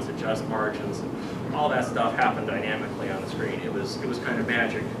fonts, adjust margins, and all that stuff happened dynamically on the screen. It was kind of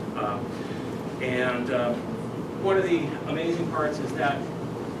magic. One of the amazing parts is that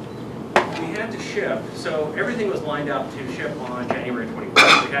we had to ship. So everything was lined up to ship on January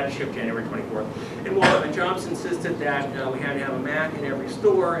 24th. We had to ship January 24th. And while Jobs insisted that we had to have a Mac in every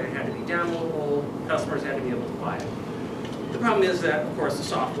store, it had to be downloadable, customers had to be able to buy it. The problem is that, of course, the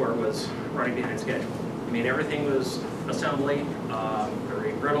software was running behind schedule. I mean, everything was assembly,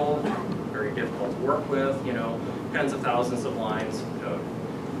 very brittle, very difficult to work with, you know, tens of thousands of lines of code.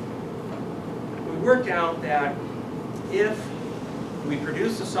 We worked out that if we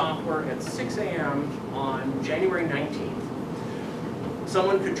produced the software at 6 a.m. on January 19th,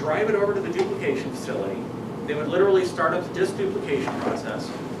 someone could drive it over to the duplication facility. They would literally start up the disk duplication process,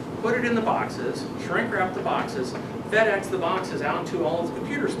 put it in the boxes, shrink wrap the boxes, FedEx the boxes out to all of the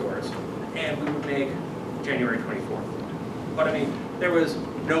computer stores, and we would make January 24th. But I mean, there was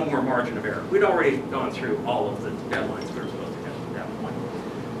no more margin of error. We'd already gone through all of the deadlines we were supposed to hit at that point.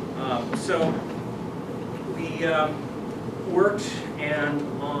 So we worked, and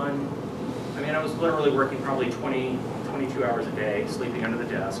I mean, I was literally working probably 22 hours a day, sleeping under the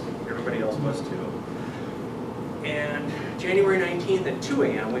desk. Everybody else was too. And January 19th at 2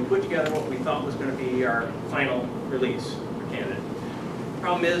 a.m., we put together what we thought was going to be our final release for Candidate. The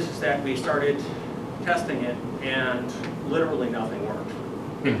problem is that we started testing it, and literally nothing worked.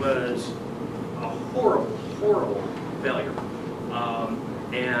 It was a horrible, horrible failure.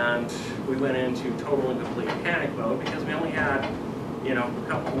 And we went into total and complete panic mode because we only had, you know, a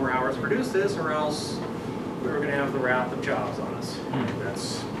couple more hours to produce this, or else we were going to have the wrath of Jobs on us.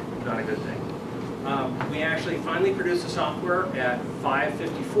 That's not a good thing. We actually finally produced the software at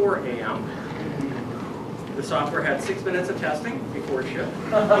 5:54 a.m. The software had 6 minutes of testing before it shipped.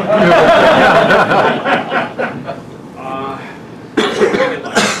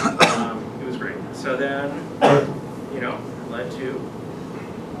 It was great. So then, you know, it led to,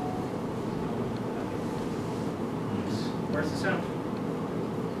 where's the sound?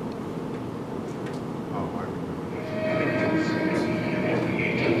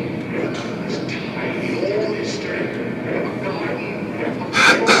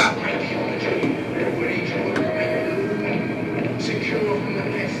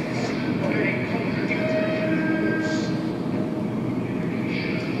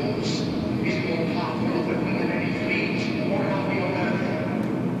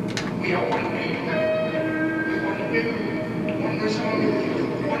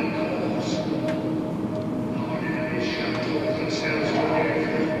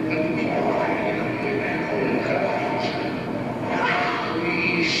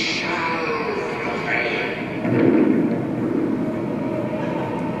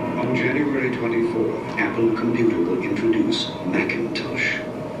 On January 24th, Apple Computer will introduce Macintosh.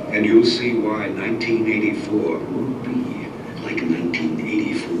 And you'll see why 1984 won't be like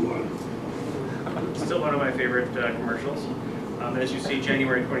 1984. Still one of my favorite commercials. As you see,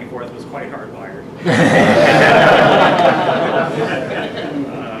 January 24th was quite hardwired.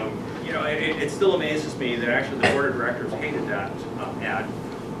 You know, it still amazes me that actually the board of directors hated that ad.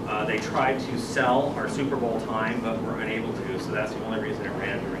 They tried to sell our Super Bowl time, but were unable to, so that's the only reason it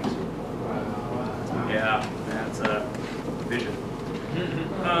ran during Super Bowl. Yeah, that's a vision.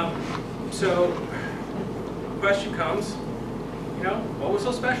 So, question comes, you know, what was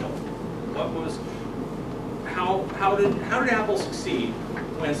so special? How did Apple succeed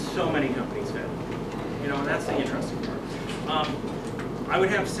when so many companies failed? You know, and that's the interesting part. I would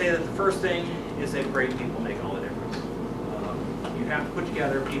have to say that the first thing is that great people make all the difference. You have to put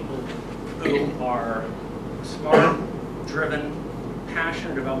together people who are smart, driven,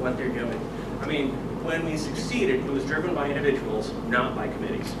 passionate about what they're doing. I mean, when we succeeded, it was driven by individuals, not by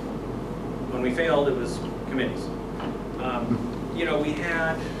committees. When we failed, it was committees. You know, we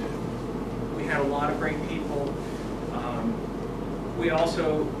had a lot of great people. We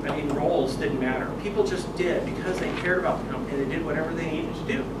also, I mean, roles didn't matter. People just did because they cared about the company. They did whatever they needed to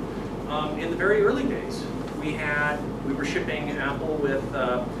do. In the very early days, we were shipping Apple with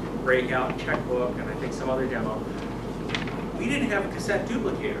Breakout, Checkbook, and I think some other demo. We didn't have a cassette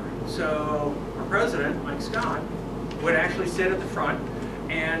duplicator. So our president, Mike Scott, would actually sit at the front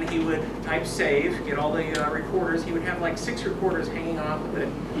and he would type save, get all the recorders. He would have like 6 recorders hanging off of it.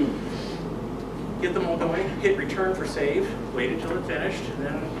 Get them all going, hit return for save, wait until it finished, and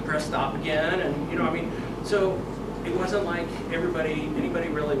then press stop again, and you know, I mean, so it wasn't like anybody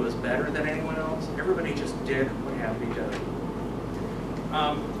really was better than anyone else. Everybody just did what had to be done.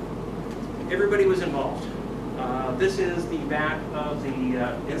 Everybody was involved. This is the back of the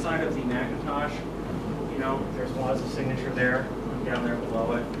inside of the Macintosh. You know, there's Woz's signature there, down there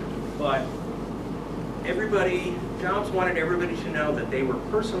below it, but Jobs wanted everybody to know that they were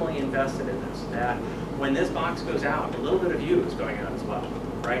personally invested in this, that when this box goes out, a little bit of you is going out as well,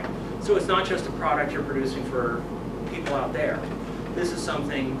 right? So it's not just a product you're producing for people out there. This is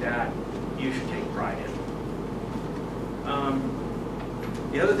something that you should take pride in.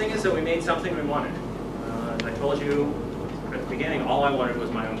 The other thing is that we made something we wanted. As I told you at the beginning, all I wanted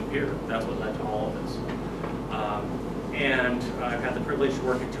was my own computer. That's what led to all of this. And I've had the privilege to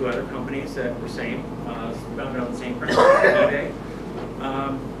work at 2 other companies that were founded on the same principles eBay.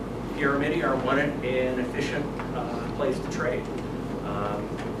 Pierre Midi wanted an efficient place to trade.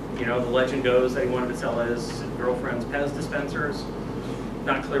 You know, the legend goes that he wanted to sell his girlfriend's Pez dispensers.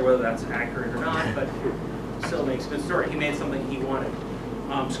 Not clear whether that's accurate or not, but still makes a good story. He made something he wanted.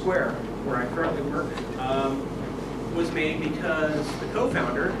 Square, where I currently work, was made because the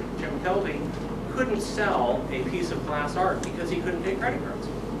co-founder, Jim McKelvey, couldn't sell a piece of glass art because he couldn't take credit cards.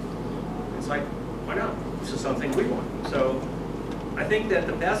 It's like, why not? This is something we want. So I think that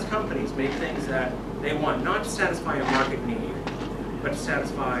the best companies make things that they want, not to satisfy a market need, but to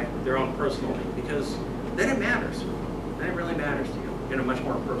satisfy their own personal need, because then it matters. Then it really matters to you in a much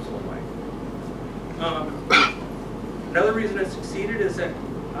more personal way. Another reason it succeeded is that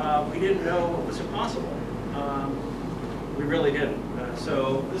we didn't know what was impossible. We really didn't.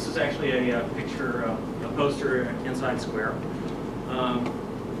 So this is actually a picture, a poster inside Square.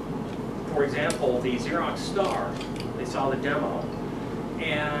 For example, the Xerox Star, they saw the demo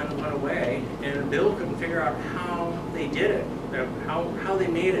and went away, and Bill couldn't figure out how they did it, how they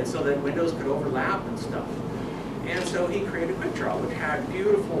made it so that windows could overlap and stuff. And so he created QuickDraw, which had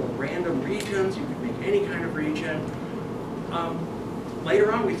beautiful random regions. You could make any kind of region.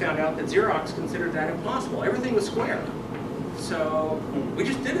 Later on, we found out that Xerox considered that impossible. Everything was square. So we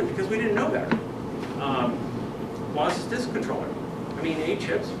just did it because we didn't know better. Woz's disk controller. I mean, 8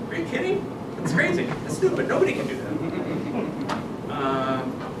 chips. Are you kidding? It's crazy. It's stupid. Nobody can do that.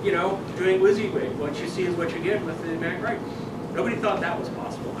 You know, doing WYSIWYG. What you see is what you get with the MacWrite. Nobody thought that was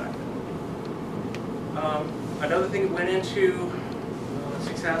possible back then. Another thing that went into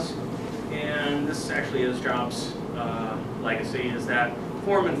success, and this actually is Jobs' legacy, is that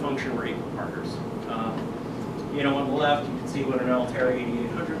form and function were equal partners. You know, on the left, you can see what an Altera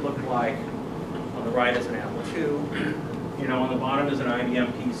 8800 looked like. On the right is an Apple II. You know, on the bottom is an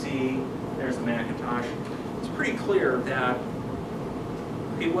IBM PC. There's the Macintosh. It's pretty clear that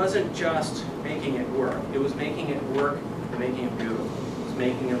it wasn't just making it work. It was making it work and making it beautiful. It was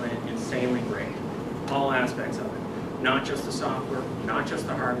making it insanely great. All aspects of it. Not just the software, not just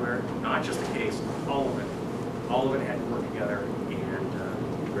the hardware, not just the case, all of it. All of it had to work together and be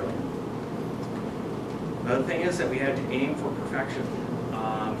brilliant. Another thing is that we had to aim for perfection.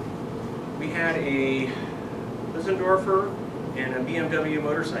 we had a Lissendorfer and a BMW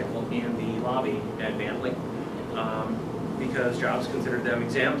motorcycle in the lobby at Bentley because Jobs considered them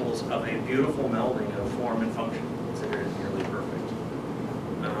examples of a beautiful melding of form and function, considered it nearly perfect.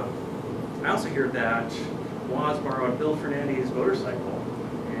 I also hear that Woz borrowed Bill Fernandes' motorcycle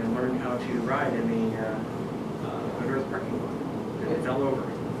and learned how to ride in the North parking lot. And it fell over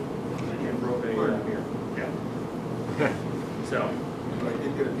and broke a mirror. Yeah. So. But I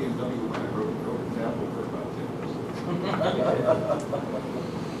did get a BMW when I rode Apple for about 10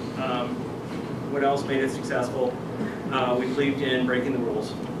 years. What else made it successful? We believed in breaking the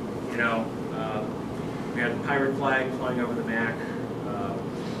rules. You know, we had the pirate flag flying over the Mac.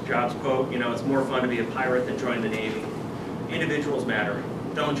 Jobs quote, you know, it's more fun to be a pirate than join the Navy. Individuals matter.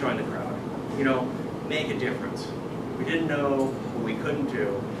 Don't join the crowd. You know, make a difference. We didn't know what we couldn't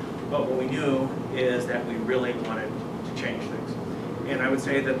do, but what we knew is that we really wanted to change things. And I would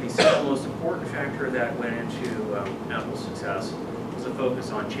say that the single most important factor that went into Apple's success was a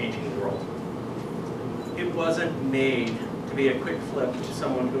focus on changing the world. It wasn't made to be a quick flip to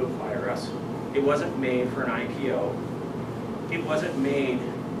someone to acquire us. It wasn't made for an IPO. It wasn't made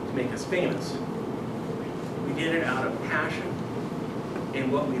to make us famous. We did it out of passion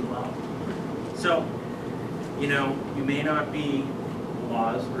and what we love. So, you know, you may not be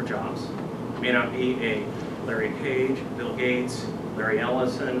Woz or Jobs. You may not be a Larry Page, Bill Gates, Larry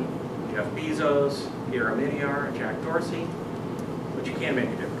Ellison, Jeff Bezos, Pierre Omidyar, Jack Dorsey, but you can make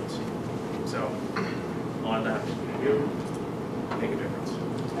a difference. So, on that, you make a difference.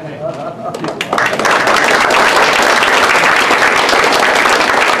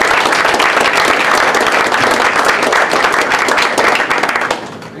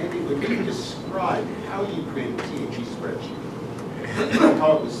 Randy, when you describe how you created a THE spreadsheet,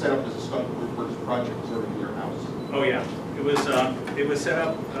 how it was set up as a stunt works project serving your house. Oh yeah, it was set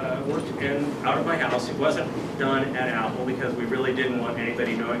up, worked in out of my house. It wasn't done at Apple because we really didn't want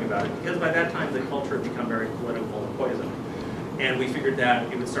anybody knowing about it. Because by that time the culture had become very political and poisoned, and we figured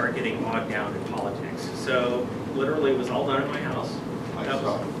that it would start getting bogged down in politics. So literally, it was all done at my house.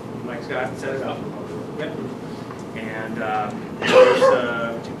 Mike Scott set it up. Yep. And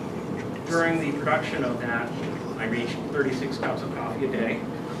during the production of that, I reached 36 cups of coffee a day.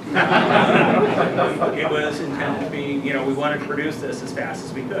 It was intended to be, you know, we wanted to produce this as fast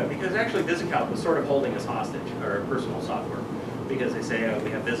as we could because actually VisiCalc was sort of holding us hostage, our personal software, because they say, oh,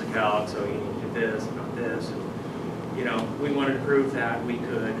 we have VisiCalc, so you need to do this and not this. And, you know, we wanted to prove that we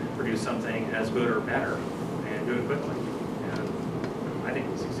could produce something as good or better and do it quickly. And I think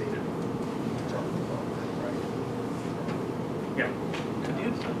we succeeded. Yeah. Could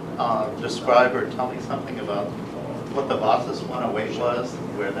you describe or tell me something about what the BASIC 108 was,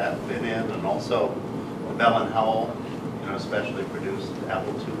 where that fit in, and also the Bell and Howell, you know, especially produced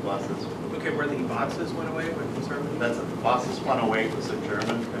Apple II buses. Okay, where the boxes went away? That's a BASIC 108 was a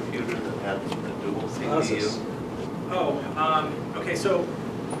German computer that had the dual CPU. Oh, okay. So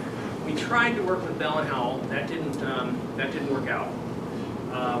we tried to work with Bell and Howell. That didn't work out.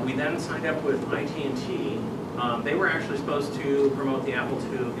 We then signed up with IT&T. They were actually supposed to promote the Apple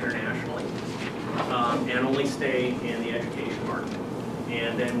II internationally. And only stay in the education market.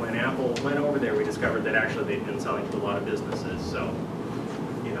 And then when Apple went over there, we discovered that actually they'd been selling to a lot of businesses. So,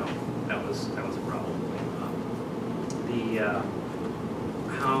 you know, that was a problem.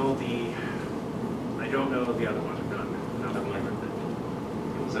 I don't know the other one. Not familiar with it.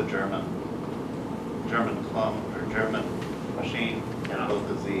 It was a German clone or German machine, Yeah. both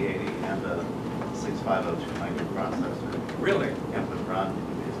the Z80 and the 6502 microprocessor. Really? It would run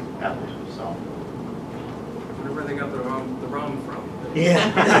Apple II software. I wonder where they got the ROM from.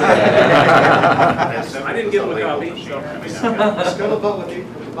 Yeah. I didn't give them a copy. So. The scuttlebutt with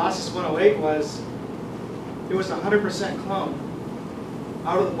the BASIC 108 was, it was 100% clone,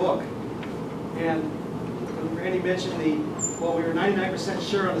 out of the book. And when Randy mentioned we were 99%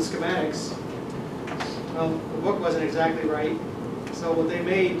 sure on the schematics, well, the book wasn't exactly right. So what they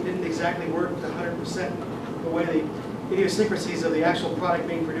made didn't exactly work 100% the way the idiosyncrasies of the actual product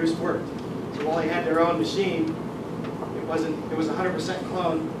being produced worked. So while they had their own machine, it was 100%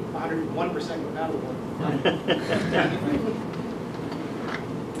 clone, 101% compatible.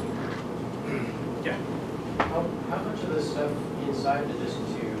 Yeah. How much of the stuff inside the disk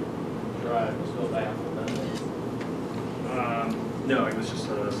 2 drive was built by Apple? No, it was just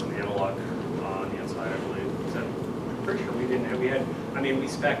some analog on the inside, I believe. I'm pretty sure we didn't have, we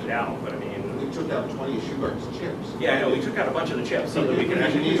spec'd it out, but I mean. We took out 20 of Schubert's chips. Yeah, I know, we took out a bunch of the chips so that we could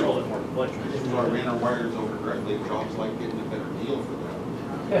actually control it more completely. So I ran our wires over directly. Jobs like getting a better deal for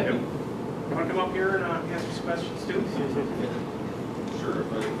that. You want to come up here and answer some questions too? Sure,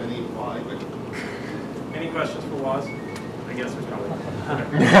 if I need why, but questions for Woz? I guess there's probably.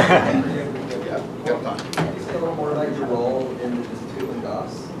 Can you say a little more about your role in the Institute and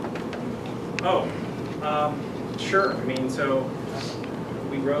DOS? Oh, sure. I mean, so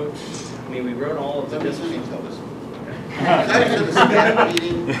we wrote all of the Let me business. tell this. I was at the staff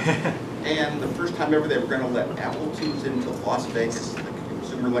meeting, and the first time ever they were going to let Apple IIs into Las Vegas, the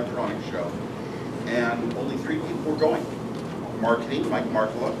Consumer Electronics Show, and only 3 people were going. Marketing, Mike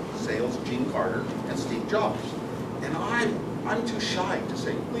Markula, sales, Gene Carter, and Steve Jobs. And I'm too shy to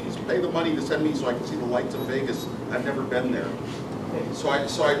say, please pay the money to send me so I can see the lights of Vegas. I've never been there. So I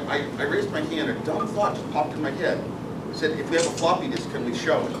raised my hand, a dumb thought just popped in my head. I said, if we have a floppy disk, can we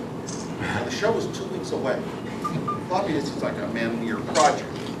show it? Now, the show was 2 weeks away. Floppy disk is like a man-year project.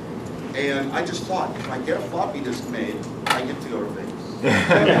 And I just thought, if I get a floppy disk made, I get to go to Vegas. Now,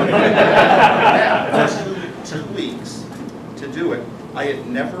 just 2 weeks to do it. I had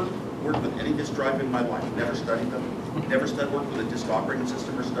never worked with any disk drive in my life, never studied them, never worked with a disk operating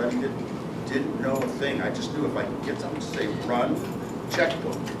system or studied it, didn't know a thing. I just knew if I could get something to say run,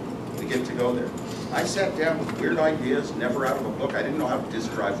 checkbook, we get to go there. I sat down with weird ideas, never out of a book. I didn't know how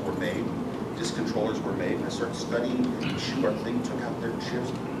disk drives were made, disk controllers were made, and I started studying, shoot, our thing took out their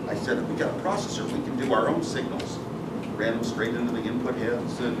chips. I said, if we got a processor, we can do our own signals. Ran them straight into the input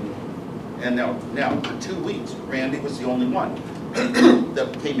heads, and now for 2 weeks, Randy was the only one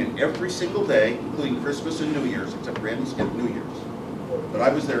that came in every single day, including Christmas and New Year's, except Randy skipped New Year's. But I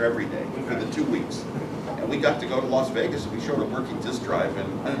was there every day for the 2 weeks. And we got to go to Las Vegas, and we showed a working disk drive,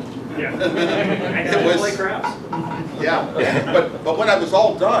 and Yeah. it was play craps. Yeah, but when I was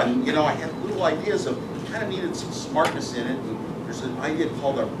all done, you know, I had little ideas of, kind of needed some smartness in it. And there's an idea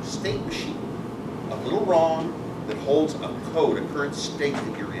called a state machine, a little ROM that holds a code, a current state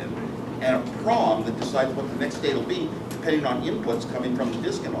that you're in, and a PROM that decides what the next state will be, depending on inputs coming from the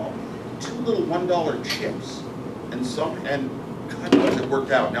disk and all. 2 little $1 chips, and God knows it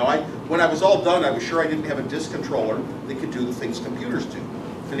worked out. Now, when I was all done, I was sure I didn't have a disk controller that could do the things computers do,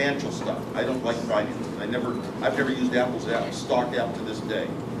 financial stuff. I don't like finance. I've never used Apple's app, stock app to this day.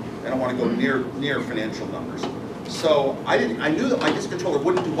 I don't want to go near financial numbers. So I knew that my disk controller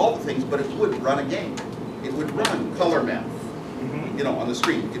wouldn't do all the things, but it would run a game. It would run color math, you know, on the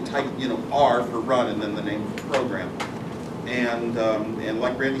screen. You could type, you know, R for run and then the name of the program. And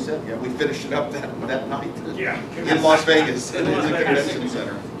like Randy said, yeah, we finished it up that night in Las Vegas, in the convention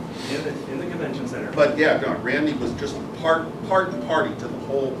center. In the convention center. But yeah, no, Randy was just part and party to the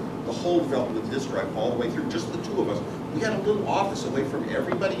whole development of the disk drive all the way through. Just the 2 of us. We had a little office away from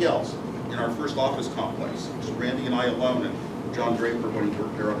everybody else in our first office complex. Just Randy and I alone, and John Draper when he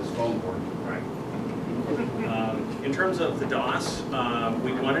worked there on his phone board. Right. In terms of the DOS,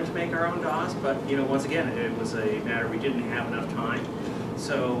 we wanted to make our own DOS, but you know, once again, it was a matter we didn't have enough time.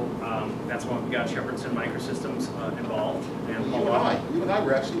 So that's when we got Shepherdson Microsystems involved. And You and I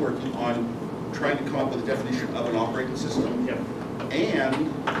were actually working on trying to come up with a definition of an operating system. Yep.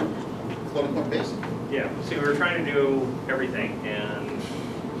 And floating point basic. Yeah. So we were trying to do everything, and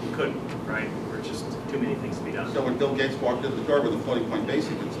we couldn't. Right? There were just too many things to be done. So when Bill Gates walked in the door with a floating point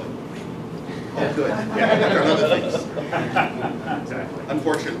basic, it's like, oh, good. There are other things. Exactly.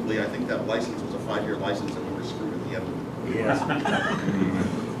 Unfortunately, I think that license was a 5-year license, and we were screwed at the end. Yes.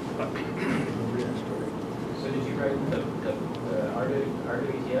 So did you write the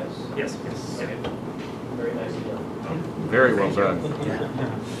RWTS? Yes. Okay. Very nicely done. Very well done.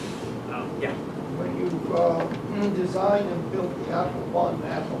 Yeah. When you designed and built the Apple I and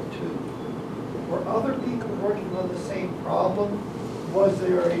Apple II, were other people working on the same problem? Was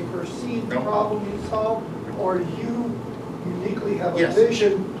there a perceived No. problem you solved, or you uniquely have a Yes.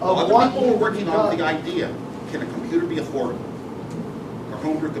 vision of Other what people were will be working on the done? idea, can a computer be affordable? Our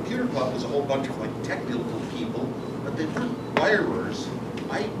Homebrew Computer Club was a whole bunch of like technical people, but they weren't wirers.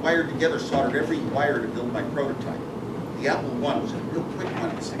 I wired together, soldered every wire to build my prototype. The Apple I was a real quick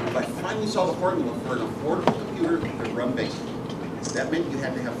one. But I finally saw the formula for an affordable computer that could run BASIC. That meant you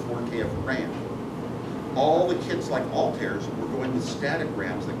had to have 4K of RAM. All the kits like Altairs were going with static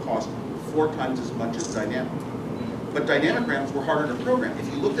RAMs that cost 4 times as much as dynamic. But dynamic RAMs were harder to program. If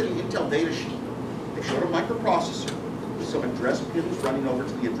you looked at an Intel data sheet, they showed a microprocessor with some address pins running over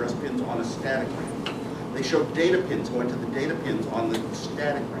to the address pins on a static RAM. They showed data pins going to the data pins on the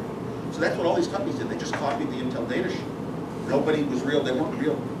static RAM. So that's what all these companies did. They just copied the Intel data sheet. Nobody was real, they weren't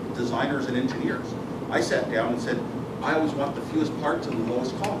real designers and engineers. I sat down and said, I always want the fewest parts and the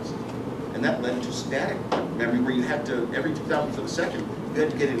lowest cost. And that led to static memory where you had to, every 2,000th of a second, you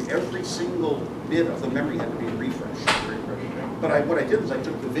had to get in every single bit of the memory had to be refreshed. But what I did is I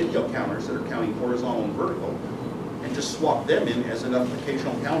took the video counters that are counting horizontal and vertical, and just swap them in as enough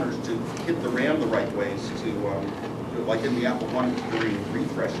occasional counters to hit the RAM the right ways like in the Apple I during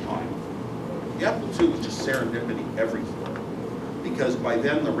refresh time. The Apple II was just serendipity everywhere, because by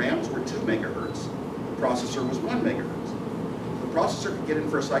then the RAMs were 2 megahertz, the processor was 1 megahertz. The processor could get in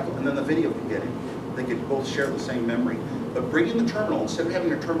for a cycle, and then the video could get in. They could both share the same memory. But bringing the terminal, instead of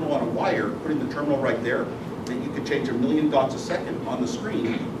having a terminal on a wire, putting the terminal right there, that you could change 1,000,000 dots a second on the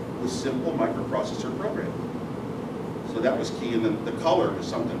screen with simple microprocessor programming. So that was key, and then the color is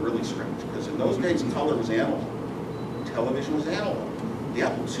something really strange, because in those days, color was analog. Television was analog. The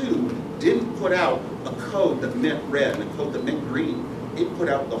Apple II didn't put out a code that meant red and a code that meant green. It put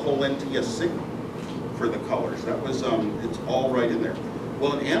out the whole NTS signal for the colors. That was, it's all right in there.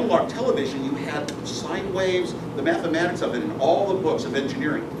 Well, in analog television, you had sine waves, the mathematics of it in all the books of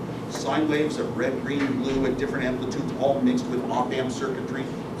engineering. Sine waves of red, green, and blue at different amplitudes, all mixed with op-amp circuitry,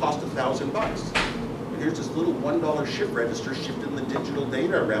 cost $1,000. And here's this little $1 shift register shifting the digital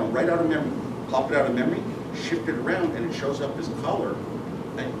data around right out of memory. Pop it out of memory, shift it around, and it shows up as color.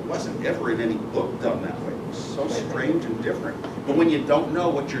 And it wasn't ever in any book done that way. It was so strange and different. But when you don't know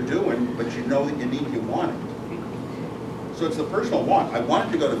what you're doing, but you know that you want it. So it's the personal want. I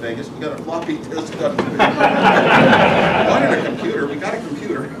wanted to go to Vegas. We got a floppy disk. I wanted a computer. We got a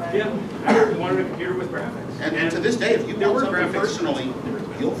computer. Yeah, we wanted a computer with graphics. And to this day, if you there build were something graphics. personally,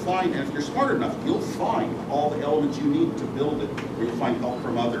 you'll find, and if you're smart enough, you'll find all the elements you need to build it. Or you'll find help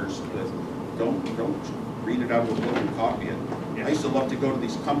from others. But don't read it out of a book and copy it. Yeah. I used to love to go to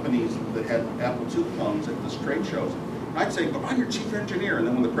these companies that had Apple II clones at these trade shows. I'd say, but I'm your chief engineer. And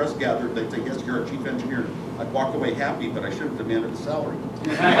then when the press gathered, they'd say, yes, you're a chief engineer. I'd walk away happy, but I should have demanded a salary.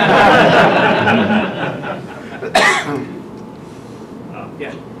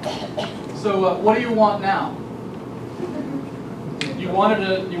 Yeah. So what do you want now? You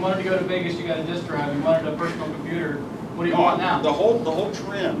wanted to go to Vegas, you got a disk drive, you wanted a personal computer. What do you want now? The whole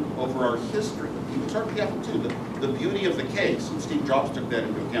trend over our history, you start with the Apple II, the beauty of the case, and Steve Jobs took that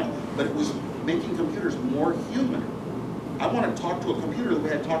into account, but it was making computers more human. I want to talk to a computer the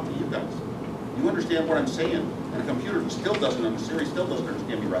way I talk to you guys. You understand what I'm saying, and a computer still doesn't understand, Siri still doesn't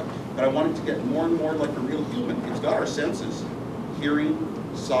understand me right, but I want it to get more and more like a real human. It's got our senses, hearing,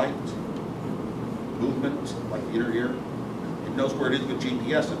 sight, movement, like the inner ear. It knows where it is with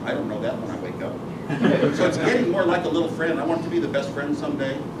GPS, and I don't know that when I wake up. So it's getting more like a little friend. I want it to be the best friend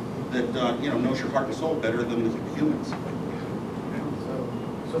someday that knows your heart and soul better than the humans.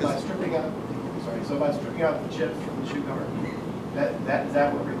 So by stripping out, the chips from the shoe cover, is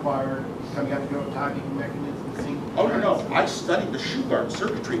that what required coming up to go timing mechanisms? Oh no, I studied the shoe guard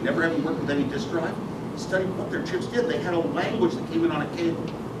circuitry, never having worked with any disk drive. Studied what their chips did. They had a language that came in on a cable.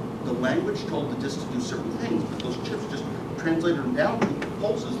 The language told the disk to do certain things, but those chips just translated them down to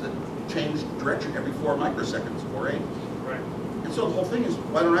pulses that changed direction every 4 microseconds or 8. Right. And so the whole thing is,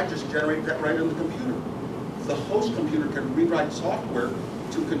 why don't I just generate that right in the computer? The host computer can rewrite software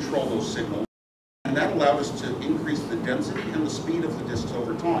to control those signals, and that allowed us to increase the density and the speed of the disks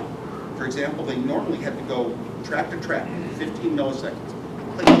over time. For example, they normally had to go track to track, 15 milliseconds.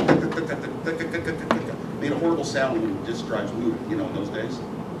 Made a horrible sound when disk drives moved, in those days.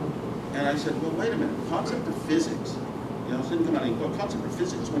 And I said, well, wait a minute, concept of physics. So it didn't come out any book. Concept of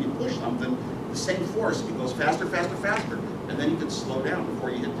physics, when you push something, the same force, it goes faster, faster, faster, and then you can slow down before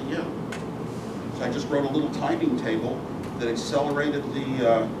you hit the end. So I just wrote a little timing table that accelerated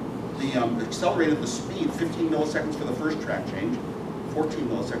the speed, 15 milliseconds for the first track change, 14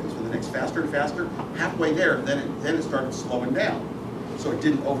 milliseconds for the next, faster and faster. Halfway there, then it started slowing down, so it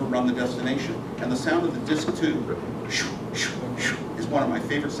didn't overrun the destination. And the sound of the disk tube is one of my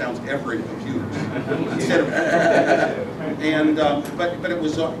favorite sounds ever in computers. Instead of but it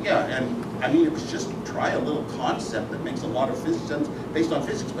was and I mean it was just try a little concept that makes a lot of physics sense based on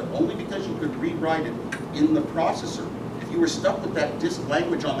physics, but only because you could rewrite it in the processor. If you were stuck with that disk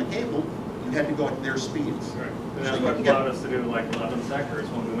language on the cable, you had to go at their speeds. Right. And that's what allowed us to do like 11 sectors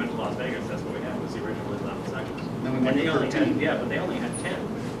when we went to Las Vegas. That's what we had, was the original 11 sectors. Then we went to 13. But they only had 10.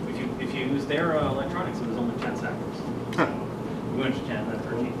 If you use their electronics, it was only 10 sectors. We went to 10, then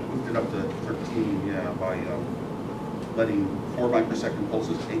 13. Moved it up to 13, yeah, by letting 4 microsecond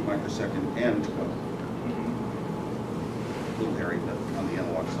pulses, 8 microsecond, and 12. A little hairy, but on the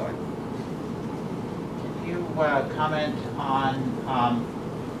analog side. Can you comment on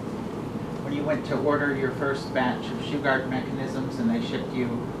when you went to order your first batch of shoe guard mechanisms and they shipped you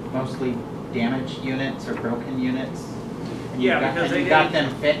mostly damaged units or broken units? And you got them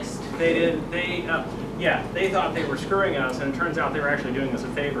fixed? They did. They thought they were screwing us, and it turns out they were actually doing us a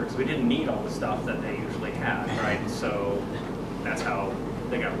favor because we didn't need all the stuff that they usually had, right? So that's how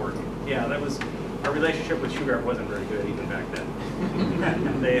they got working. Yeah, that was our relationship with ShoeGuard wasn't very good even back then.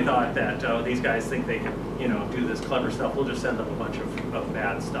 They thought that, oh, these guys think they can, you know, do this clever stuff. We'll just send them a bunch of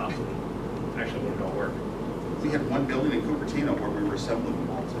bad stuff. And actually, it won't work. We had one building in Cupertino where we were assembling them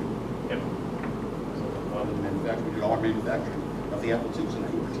all too. Yep. We did all our manufacturing of the Apple IIs in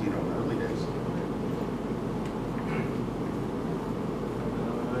Cupertino in the early days.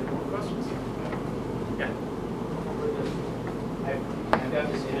 Any more questions? Yeah. I've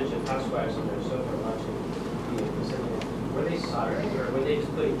got this image of housewives on their sofa watching the facility. Were they soldering or were they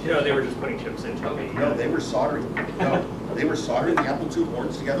just putting chips? No, they were just putting chips in. Okay. No, they were soldering. No, they were soldering the Apple II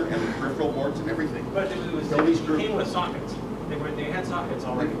boards together and the peripheral boards and everything. But it came with sockets. They had sockets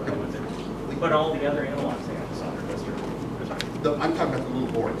already when they went there. But all the other analogs they had to solder. That's true. I'm talking about the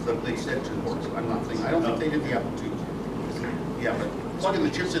little boards, the extension boards. I'm not thinking. I don't think they did the Apple II. Yeah, but plugging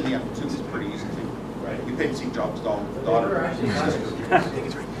the chips in the Apple II is pretty easy too. Right. You paid Steve Jobs' daughter.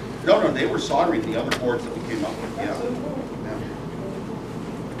 No, they were soldering the other boards that we came up with. Yeah.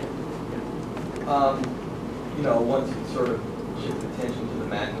 You know, once you sort of shift attention to the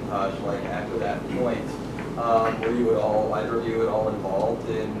Macintosh, like after that point, were you at all, either of you at all involved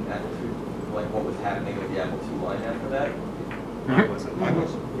in Apple II, like what was happening with the Apple II line after that? I wasn't. I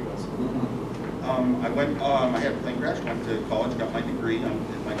went. I had a plane crash. Went to college. Got my degree.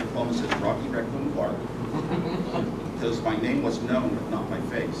 My diploma says Rocky Raccoon Clark because my name was known but not my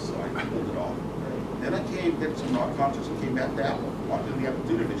face, so I pulled it off. Then I did some rock concerts, and came back to Apple. Walked into the Apple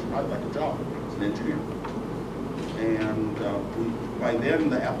II division. I'd like a job as an engineer. And by then,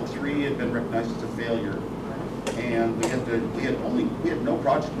 the Apple III had been recognized as a failure, and we had no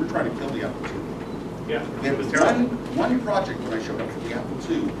project. We were trying to kill the Apple II. Yeah, we had one project when I showed up for the Apple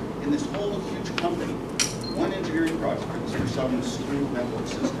II in this whole huge company. One engineering project. It was for some screw network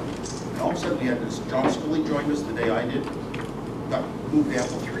system. And all of a sudden, we had this. John Schooling joined us the day I did. Got moved the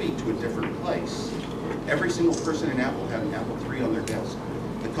Apple III to a different place. Every single person in Apple had an Apple III on their desk.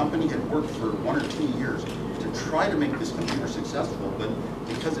 The company had worked for 1 or 2 years to try to make this computer successful, but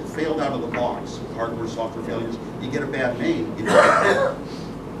because it failed out of the box, hardware, software failures, you get a bad name. You don't get better.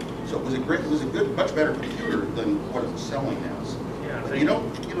 So it was a good, much better computer than what it was selling as. Yeah, but you know,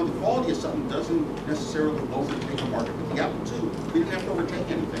 the quality of something doesn't necessarily overtake a market. With the Apple II, we didn't have to overtake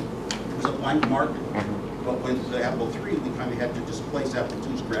anything. It was a blank market. But with the Apple III, we kind of had to displace Apple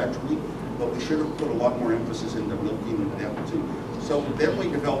IIs gradually, but we should have put a lot more emphasis into milking the Apple II. So then we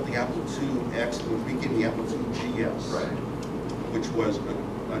developed the Apple IIX, which became the Apple II GS, which was a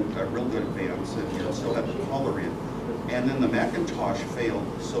real good advance, and still had the color in. And then the Macintosh failed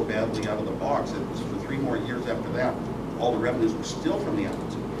so badly out of the box, it was for 3 more years after that, all the revenues were still from the Apple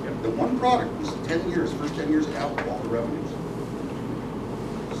II. Yep. The one product was 10 years, first 10 years of Apple, all the revenues.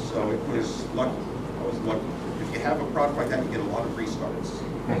 So it was lucky. I was lucky. If you have a product like that, you get a lot of restarts.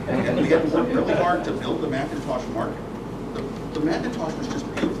 And we had to work really hard to build the Macintosh market. The Macintosh was just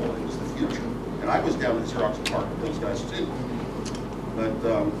beautiful. It was the future. And I was down at Xerox Park with those guys too.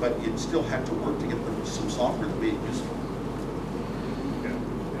 But it still had to work to get some software to be useful.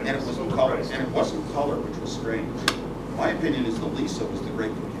 And it wasn't color. And it wasn't color, which was strange. My opinion is the Lisa was the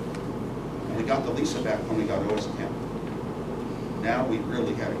great computer. And we got the Lisa back when we got OS X. Now we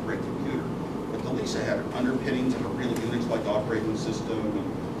really had a great computer. But the Lisa had underpinnings of a real Unix-like operating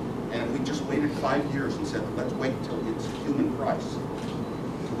system. And if we just waited 5 years and said, let's wait until it's human price, so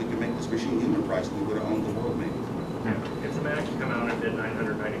we could make this machine human price, we would have owned the world maybe. Yeah. If the Mac had come out and did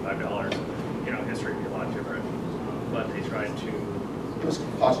 $995, history would be a lot different. But they tried to... It was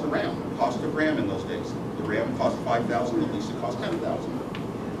cost of RAM. The cost of RAM in those days. The RAM cost $5,000, the Lisa cost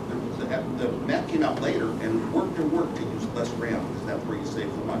 $10,000. The Mac came out later and worked to use less RAM, because that's where you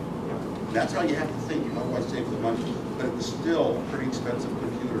save the money. And that's how you have to think. How do I save the money? But it was still a pretty expensive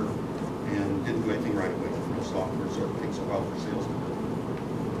computer and didn't do anything right away with no software, so it takes a while for sales to build.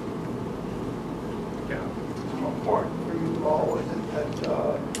 Yeah. How important for you all is it that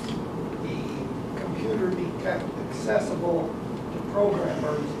the computer be kept accessible to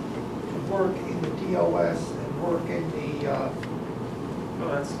programmers to work in the DOS and work in the... well,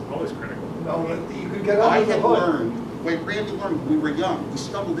 that's always critical. No, that you could get under the hood. Randy learned when we were young. We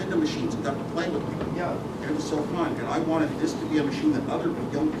stumbled into machines and got to play with them. Yeah. And it was so fun. And I wanted this to be a machine that other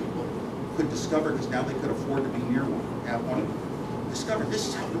young people could discover, because now they could afford to be near one, have one, and discover this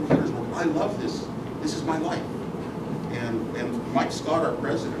is how computers work. I love this. This is my life. And Mike Scott, our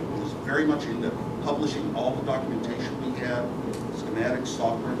president, was very much into publishing all the documentation we had, schematics,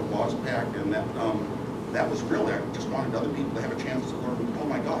 software, the WASPAC, and that was really, I just wanted other people to have a chance to learn, oh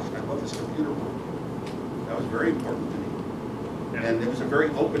my gosh, I love this computer world. That was very important to me. Yeah. And it was a very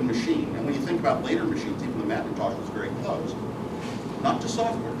open machine. And when you think about later machines, even the Macintosh was very closed. Not to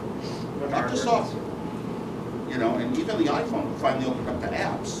software, not just software. You know, and even the iPhone finally opened up to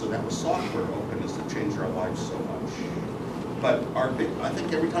apps, so that was software openness that changed our lives so much. But I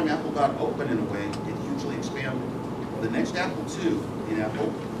think every time Apple got open in a way, it hugely expanded. The next Apple II in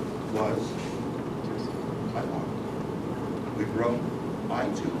Apple was iPod. We wrote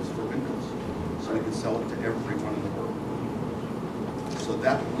iTunes for Windows, so we could sell it to everyone in the world. So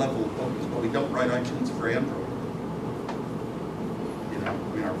that level of openness, but we don't write iTunes for Android. You know, I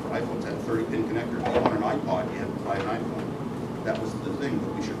mean, our iPhones had 30-pin connectors. If you want an iPod, you had to buy an iPhone. That was the thing,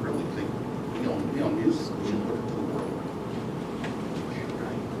 but we should really think, we own music, we should put it to the world.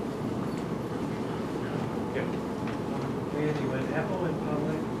 Randy, when Apple went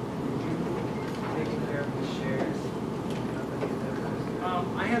public, were you taking care of the shares?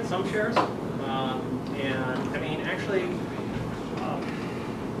 I had some shares, and I mean, actually,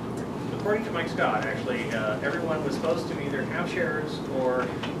 according to Mike Scott, actually, everyone was supposed to either have shares or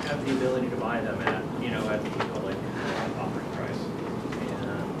have the ability to buy them at, at the public offering price.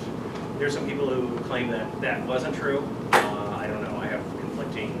 And there's some people who claim that that wasn't true. I don't know. I have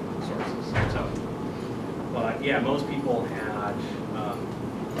conflicting sources. So, but yeah, most people had,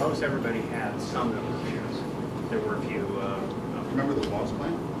 most everybody had some number of shares. There were a few. Remember the Woz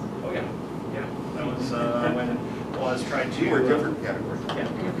plan? Oh yeah, yeah. That was when Woz tried to. You were a different category. Yeah.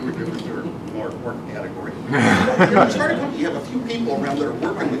 You were different. You were a more important category. You're a startup company. You have a few people around that are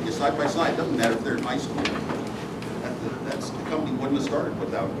working with you side by side. Doesn't matter if they're in high school. That's the company wouldn't have started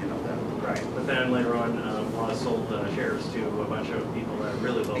without that. Right. But then later on, Woz sold shares to a bunch of people at a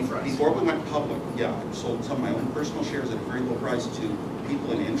really low price. Before we went public, yeah, I sold some of my own personal shares at a very low price to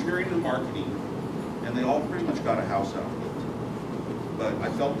people in engineering and marketing, and they all pretty much got a house out of it. But I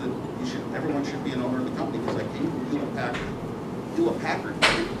felt that everyone should be an owner of the company because I came from Hewlett Packard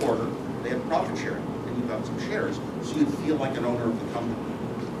every quarter. They had profit sharing, and you got some shares, so you'd feel like an owner of the company.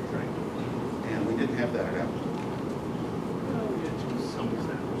 Right. And we didn't have that at Apple. Well, we did to some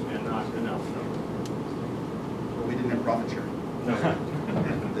extent, and not enough. But we didn't have profit sharing. No.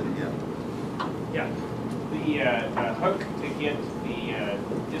 Yeah. Yeah. The hook to get the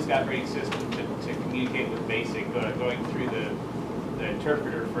disk operating system to communicate with BASIC, going through the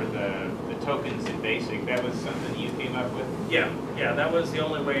interpreter for the tokens in BASIC, that was something you came up with? Yeah, that was the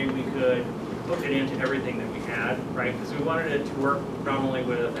only way we could hook it into everything that we had, right? Because we wanted it to work not only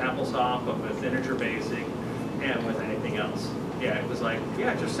with Applesoft, but with Integer BASIC and with anything else. Yeah, it was like,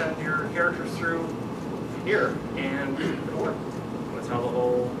 yeah, just send your characters through here and it'll work. That's how the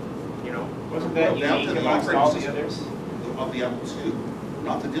whole, Wasn't that unique amongst all the others? Of the Apple II,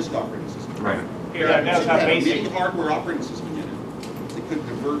 not the disk operating system. Right. Yeah, that's how had a BASIC. mini hardware operating system in it. They could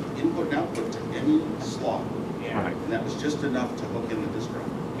divert input and output to any slot. Yeah. And that was just enough to hook in the disk drive.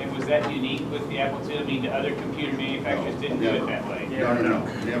 And was that unique with the Apple II? I mean, the other computer manufacturers didn't do it that way. No.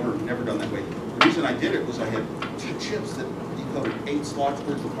 Never done that way. The reason I did it was I had 2 chips that decoded 8 slots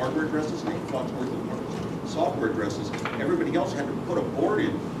worth of hardware addresses and 8 slots worth of software addresses. Everybody else had to put a board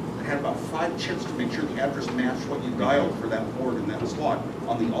in that had about 5 chips to make sure the address matched what you dialed for that board in that slot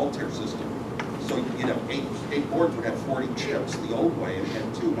on the Altair system. So you'd have 8 boards would have 40 chips the old way and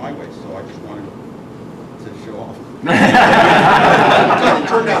had 2 my way. So I just wanted to show off.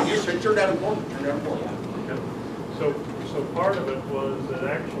 It turned out important. So part of it was that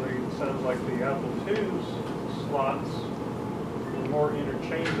actually it sounds like the Apple II's slots were more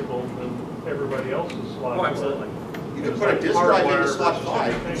interchangeable than everybody else's slots. Oh, absolutely. You could put a disk drive into slot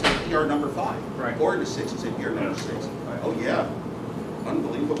 5 and say PR number 5. Right. Or into 6 and say PR number 6. Oh yeah.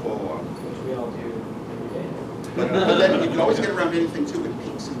 Unbelievable. Which we all do every day. But then you can always get around anything too with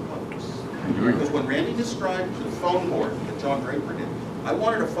peaks and pokes. Because when Randy described the phone board that John Draper did, I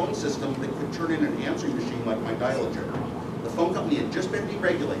wanted a phone system that could turn in an answering machine like my dial-a-ger. The phone company had just been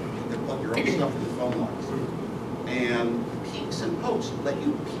deregulated. You could plug your own stuff in the phone lines. And peaks and pokes let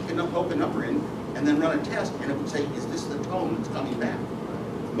you poke a number in and then run a test, and it would say, is this the tone that's coming back?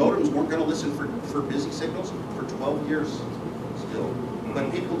 Modems weren't going to listen for busy signals for 12 years still.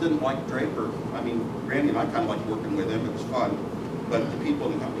 But people didn't like Draper. I mean, Randy and I kind of liked working with him. It was fun. But the people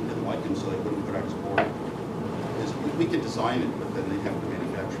in the company didn't like him, so they wouldn't put out his board. Because we could design it, but then they'd have to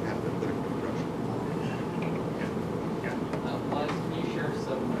manufacture, have to put it in production. Waz, can you share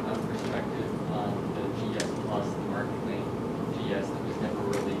some perspective on the GS Plus, the market name GS that was never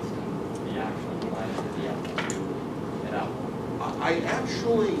released in the actual line of the Apple II at Apple? I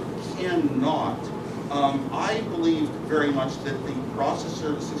actually cannot. I believed very much that the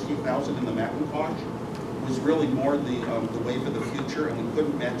processor, the 60000 in the Macintosh, was really more the wave of the future, and we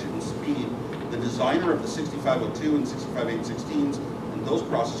couldn't match it in speed. The designer of the 6502 and 65816s and those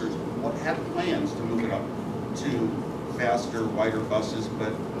processors had plans to move it up to faster, wider buses,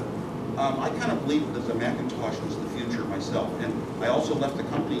 but I kind of believed that the Macintosh was the future myself, and I also left the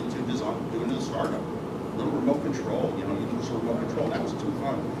company to do another startup. A little remote control, you know, you use a remote control, that was too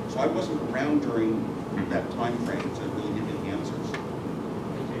fun. So I wasn't around during that time frame to really give you the answers.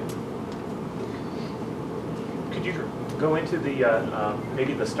 Could you go into the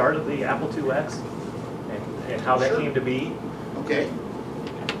maybe the start of the Apple IIx and how that came to be? Okay.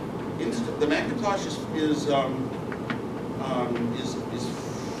 The Macintosh is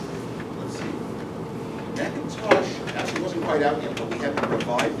let's see. Macintosh actually wasn't quite out yet, but we had to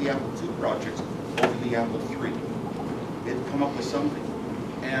revive the Apple II projects over the Apple III. It had come up with something.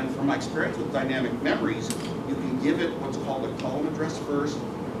 And from my experience with dynamic memories, you can give it what's called a column address first,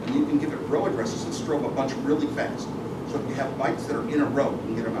 and you can give it row addresses and strobe a bunch really fast. So if you have bytes that are in a row, you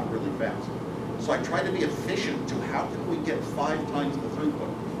can get them out really fast. So I tried to be efficient to how can we get 5 times the throughput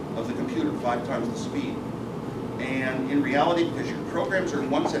of the computer, 5 times the speed. And in reality, because your programs are in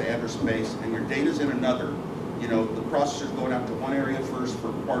one set of address space and your data's in another, you know, the processor's going out to one area first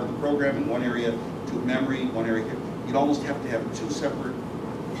for part of the program and one area to memory, one area here. You'd almost have to have 2 separate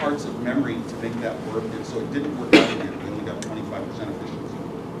parts of memory to make that work, and so it didn't work out in the end. We only got 25% efficiency.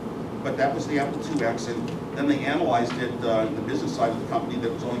 But that was the Apple IIx, and then they analyzed it in the business side of the company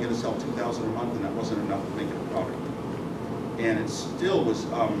that was only going to sell 2,000 a month, and that wasn't enough to make it a product. And it still was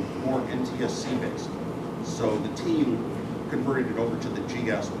more NTSC based. So the team converted it over to the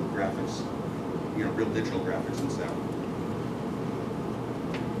GS with graphics, you know, real digital graphics and sound.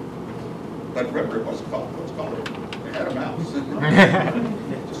 But remember, it wasn't called, it was called, it had a mouse.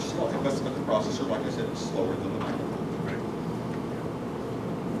 Just slow. But the processor, like I said, was slower than the Macintosh.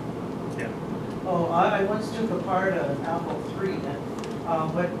 Yeah. Oh, I once took apart an Apple III, and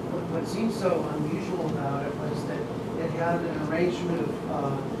what seemed so unusual about it was that it had an arrangement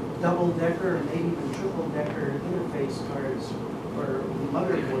of double-decker and maybe even triple-decker interface cards for the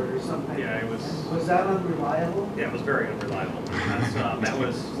motherboard or something. Yeah, it was. And was that unreliable? Yeah, it was very unreliable. That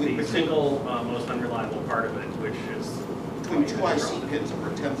was the single most unreliable part of it, which is between 2 IC pins that were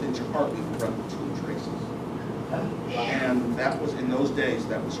 1/10 inch apart, we could run 2 traces. And that was, in those days,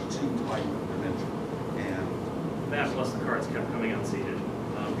 that was too tight a dimension. And that plus the cards kept coming unseated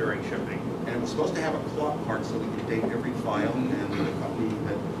during shipping. And it was supposed to have a clock part so we could date every file, and the company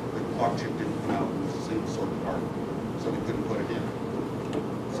that the clock chip didn't come out with the same sort of part, so we couldn't put it in.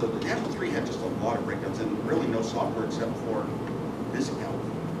 So the Apple III had just a lot of breakdowns, and really no software except for VisiCalc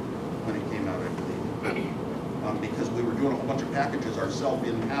when it came out, I believe. Because we were doing a whole bunch of packages ourselves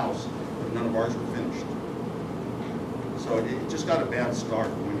in-house, but none of ours were finished. So it just got a bad start.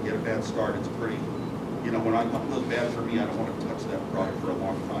 When you get a bad start, it's pretty, you know, when something goes bad for me, I don't want to touch that product for a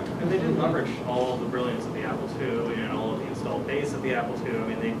long time. And they didn't leverage all of the brilliance of the Apple II and all of the installed base of the Apple II. I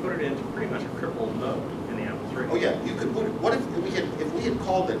mean, they put it into pretty much a crippled mode in the Apple III. Oh yeah, you could put it. What if we had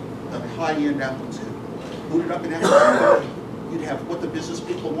called it the high-end Apple II, booted up in Apple II, you'd have what the business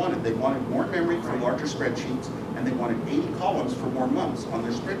people wanted. They wanted more memory for larger spreadsheets, and they wanted 80 columns for more months on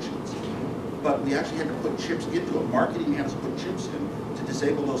their spreadsheets. But we actually had to put chips into it. Marketing had us put chips in to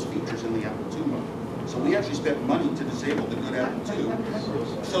disable those features in the Apple II mode. So we actually spent money to disable the good Apple II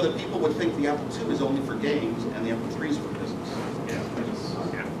so that people would think the Apple II is only for games and the Apple III is for business. Yeah,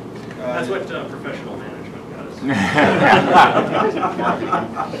 that's what professional management does.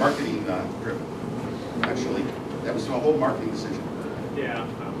 Marketing driven. Actually, that was a whole marketing decision. Yeah.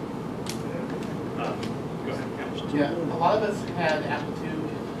 Go ahead. Yeah, a lot of us had Apple II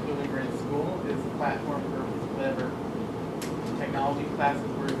when we were in school as a platform for whatever technology classes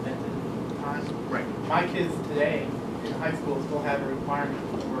were invented at the time. Right. My kids today in high school still have a requirement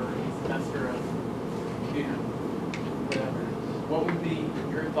for a semester of computer, whatever. What would be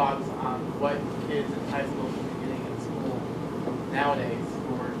your thoughts on what kids in high school should be getting in school nowadays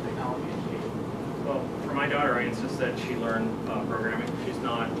for technology education? Well, for my daughter, I insist that she learn programming. She's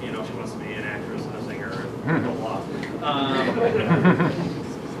not, you know, she wants to be an actress and a singer and blah, blah.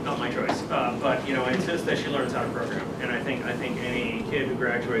 Not my choice. But, you know, I insist that she learns how to program. And I think any kid who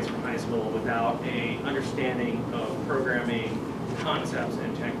graduates from high school without a understanding of programming concepts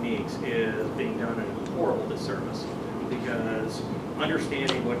and techniques is being done a horrible disservice. Because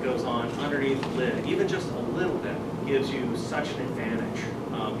understanding what goes on underneath the lid, even just a little bit, gives you such an advantage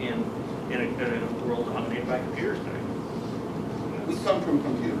in a world dominated by computers today. We come from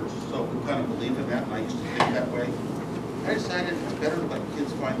computers, so we kind of believe in that, and I used to think that way. I decided it's better to let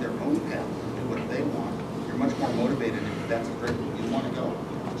kids find their own path and do what they want. You're much more motivated if that's the direction you want to go.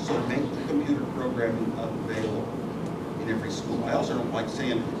 So make the computer programming available in every school. I also don't like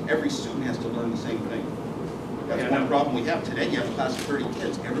saying every student has to learn the same thing. That's one problem we have today. You have a class of 30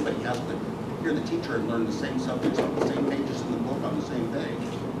 kids. Everybody has to hear the teacher and learn the same subjects on the same pages in the book on the same day.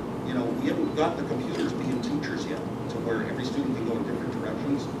 You you know, we haven't got the computers being teachers yet, to where every student can go in different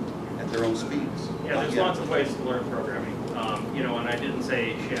directions at their own speeds. Yeah, there's lots of ways to learn programming. You know, and I didn't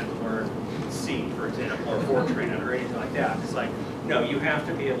say she had to learn C, for example, or Fortran or anything like that. It's like, no, you have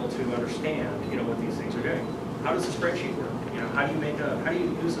to be able to understand, you know, what these things are doing. How does a spreadsheet work? You know, how do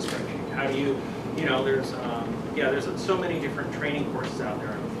you use a spreadsheet? How do you, you know, there's so many different training courses out there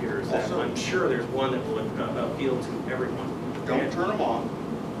on computers that Also, I'm sure there's one that will appeal to everyone. Don't turn them on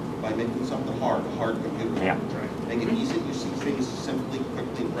by making something hard, a hard computer. Yeah. Make it easy, you see things simply,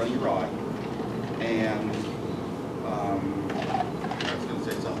 quickly in front of your eye. And, I was gonna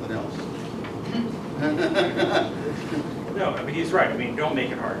say something else. No, I mean, he's right. I mean, don't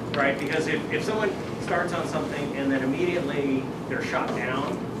make it hard, right? Because if someone starts on something and then immediately they're shot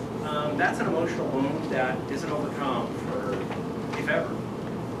down, that's an emotional wound that isn't overcome for, if ever.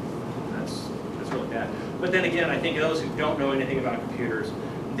 That's really bad. But then again, I think those who don't know anything about computers,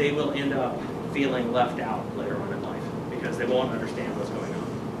 they will end up feeling left out later on in life because they won't understand what's going on.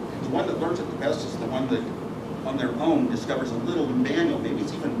 The one that learns it the best is the one that, on their own, discovers a little manual, maybe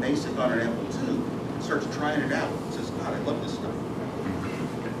it's even basic on an Apple II, and starts trying it out. It says, God, I love this stuff.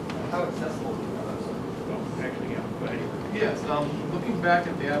 How accessible is it? Well, actually, yeah. Go ahead. Yes, looking back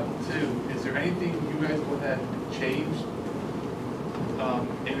at the Apple II, is there anything you guys would have changed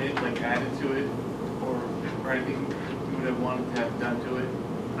in it, like added to it, or anything you would have wanted to have done to it?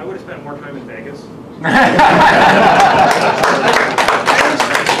 I would have spent more time in Vegas. Go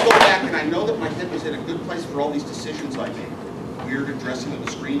back, and I know that my head was in a good place for all these decisions I made. Weird addressing of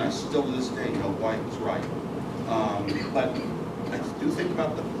the screen, I still to this day know why it was right. But I do think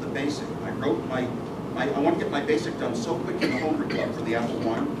about the basic. I wrote I want to get my basic done so quick in the Homebrew Club for the Apple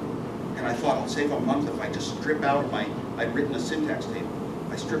I, and I thought I'll save a month if I just strip out I'd written a syntax table.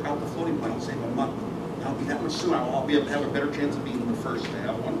 If I strip out the floating point, I'll save a month. And I'll be that much sooner. I'll be able to have a better chance of being the first to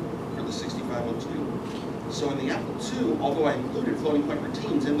have one for the 6502. So in the Apple II, although I included floating point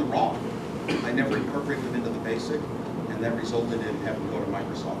routines in the ROM, I never incorporated them into the basic, and that resulted in having to go to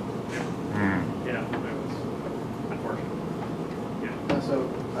Microsoft. Yeah, that was unfortunate. Yeah. So,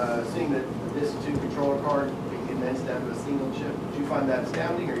 seeing that this 2 controller card being condensed down to a single chip, did you find that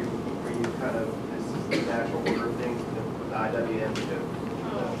astounding, or were you kind of, this is the natural order of things with the IWM chip?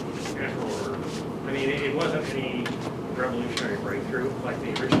 Natural order. I mean, it wasn't any revolutionary breakthrough. Like the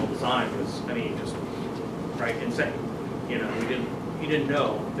original design was, I mean, just right insane. You know, he didn't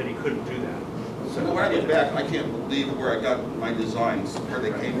know that he couldn't do that. So when I look back, I can't believe where I got my designs, where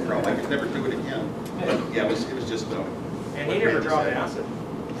they came from. I could never do it again. But yeah, it was just and he never dropped acid.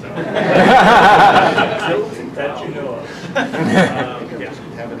 So. That you know of. Yeah.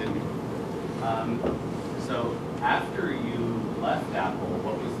 Have it in me. So after you left Apple,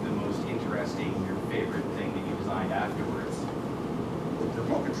 what was the most interesting, your favorite thing that you designed afterwards? The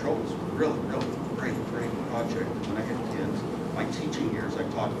remote control was really great project. When I had kids, my teaching years, I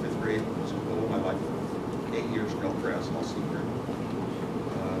taught 5th grade, it was a goal of my life. 8 years, no press, no secret.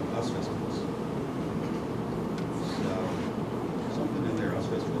 Us festivals. So something in there, us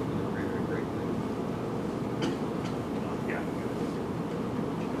festivals been a great thing. Yeah.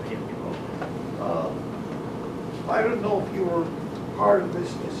 I don't know if you were part of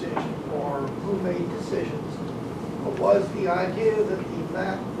this decision or who made decisions, but was the idea that the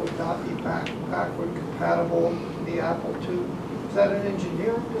Mac would not be backward compatible in the Apple II? Is that an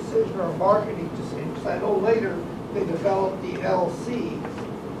engineering decision or a marketing decision? Because I know later they developed the LC,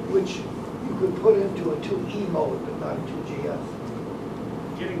 which you could put into a 2E mode, but not a 2GS.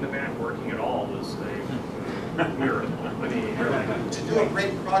 Getting the Mac working at all was a miracle. I mean, really. To do a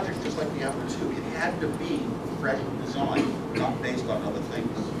great project just like the Apple II, it had to be fresh design, not based on other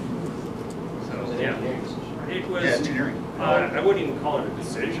things. So yeah, it was engineering. I wouldn't even call it a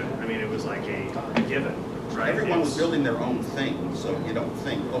decision. I mean, it was like a given, right? Everyone was building their own thing, so you don't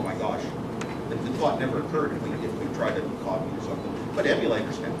think, oh my gosh, the thought never occurred if we tried to copy or something. But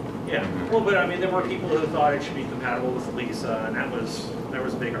emulators now. Yeah, well, but I mean, there were people who thought it should be compatible with Lisa, and there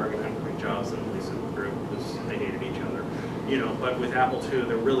was a big argument between Jobs and the Lisa group because they hated each other, you know. But with Apple II,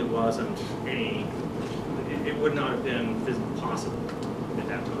 there really wasn't any. It would not have been physically possible at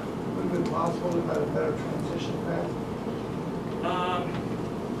that time. Would have been possible to have a better transition path?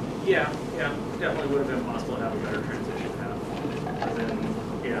 Yeah, definitely would have been possible to have a better transition path. And then,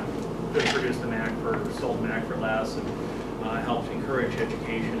 yeah, could have produced the Mac sold the Mac for less, and helped encourage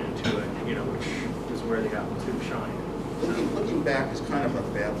education into it, you know, which is where the Apple II shined. Looking back is kind of a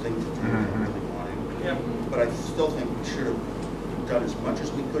bad thing to do. I really wanted. Yeah. But I still think we should have done as much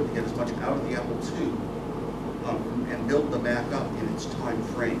as we could to get as much out of the Apple II and build the Mac up in its time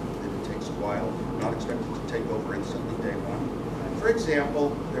frame. That it takes a while, not expected to take over instantly day one. For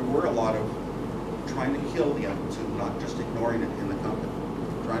example, there were a lot of trying to kill the Apple II, not just ignoring it in the company.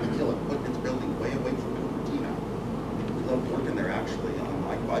 Trying to kill it, putting its building way away from Cupertino. We loved working there actually.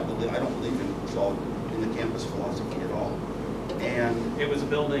 I don't believe in the campus philosophy at all. And it was a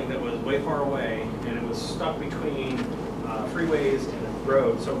building that was way far away, and it was stuck between freeways and a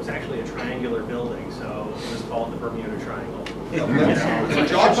road, so it was actually a triangular building, so it was called the Bermuda Triangle. Yeah,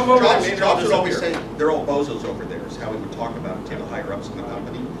 Jobs would always say, they're all bozos over there, is how he would talk about it to the higher ups in the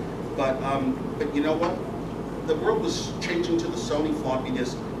company. But you know what? The world was changing to the Sony floppy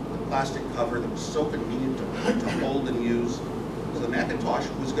disk, the plastic cover that was so convenient to hold and use. So the Macintosh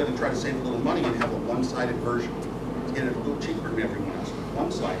was going to try to save a little money and have a one-sided version to get it a little cheaper than everyone else.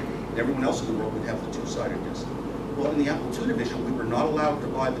 One-sided. And everyone else in the world would have the two-sided disk. Well, in the Apple II division, we were not allowed to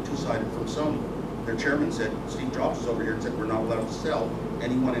buy the two-sided from Sony. Their chairman said, Steve Jobs was over here and said, we're not allowed to sell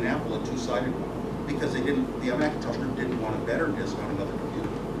anyone in Apple a two-sided one because they didn't. The Macintosh group didn't want a better disk on another computer.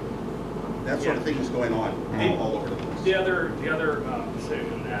 That sort of thing was going on all over the place. The other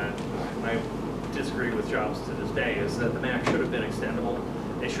decision that I disagree with Jobs to this day is that the Mac should have been extendable.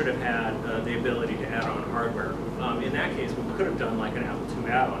 They should have had the ability to add on hardware. In that case, we could have done like an Apple II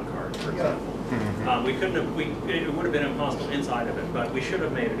add-on card, for example. We couldn't have. It would have been impossible inside of it, but we should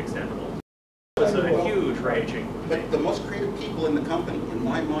have made it extendable. It was a huge raging. But the most creative people in the company, in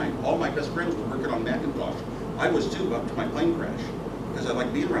my mind, all my best friends were working on Macintosh. I was too, up to my plane crash, because I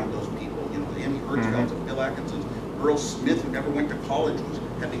like being around those people. You know, the Andy Hertzfelds and Bill Atkinsons, Earl Smith, who never went to college,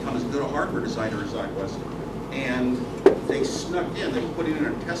 had become as good a hardware designer as I was. And they snuck in, they put it in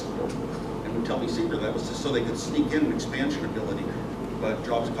a test board, and would tell me secretly that was just so they could sneak in an expansion ability. But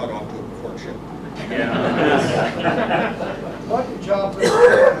Jobs caught on to it before it shipped. Yeah. What did Jobs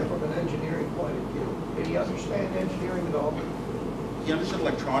understand from an engineering point of view? Did he understand engineering at all? He understood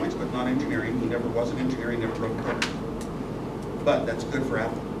electronics, but not engineering. He never was an engineer, he never wrote code. But that's good for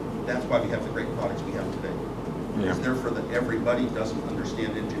Apple. That's why we have the great products we have today. Because therefore that everybody doesn't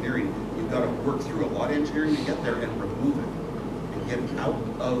understand engineering. You've got to work through a lot of engineering to get there and remove it. And get it out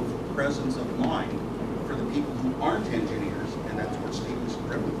of presence of mind for the people who aren't engineers, and that's where Steve was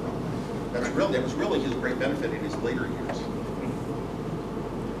driven from. That was really his great benefit in his later years.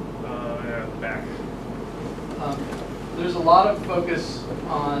 Back. There's a lot of focus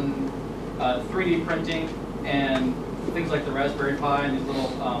on 3D printing and things like the Raspberry Pi and these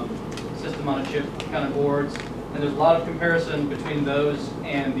little system on a chip kind of boards. And there's a lot of comparison between those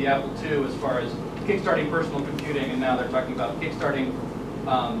and the Apple II as far as kickstarting personal computing, and now they're talking about kickstarting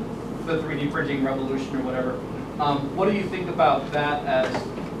the 3D printing revolution or whatever. What do you think about that as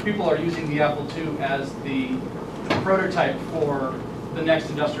people are using the Apple II as the prototype for the next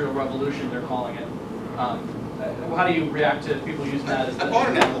industrial revolution, they're calling it? How do you react to people using that as the... I bought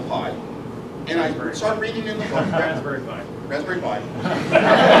an Apple Pi, and I started reading in the book. Raspberry Pi. Raspberry Pi.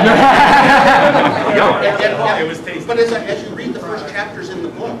 It was tasty. But as you read the first chapters in the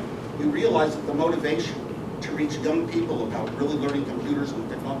book, you realize that the motivation to reach young people about really learning computers and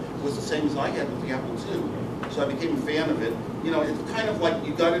technology was the same as I had with the Apple II. So I became a fan of it. You know, it's kind of like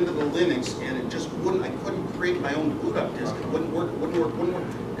you got into the Linux and it just wouldn't, I couldn't create my own boot up disk. It wouldn't work.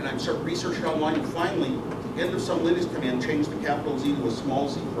 And I started researching online, and finally, end of some Linux command, changed the capital Z to a small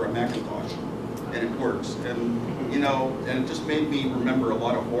z for a Macintosh. And it works. And, you know, and it just made me remember a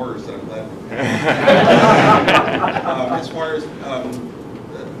lot of horrors that I'm glad to as far as,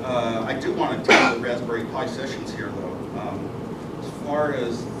 I do want to tell the Raspberry Pi sessions here, though. As far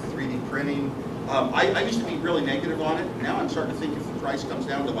as 3D printing, I used to be really negative on it. Now I'm starting to think if the price comes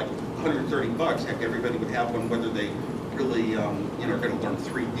down to like 130 bucks, heck, everybody would have one, whether they really, you know, are going to learn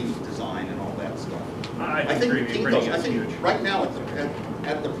 3D design and all that stuff. I think 3D printing is huge. Right now,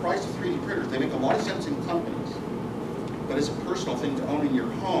 at the price of 3D printers, they make a lot of sense in companies, but it's a personal thing to own in your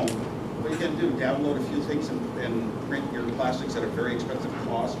home. What you can do, download a few things and print your plastics at a very expensive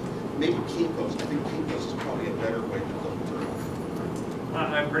cost. Maybe Kinko's. I think Kinko's is probably a better way to go through.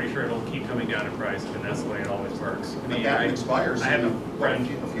 I'm pretty sure it'll keep coming down in price, and that's the way it always works. I mean, the patent expires. I have a friend.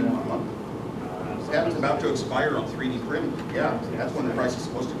 A few months. The patent's about to expire on 3D printing. Yeah, that's when the price is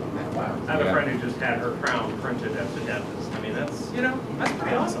supposed to come down. Wow. I have a friend who just had her crown printed at the dentist. I mean, that's, you know, that's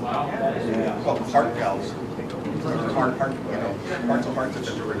pretty awesome. Wow. Yeah. Well, heart valves. Heart, you know, parts of hearts that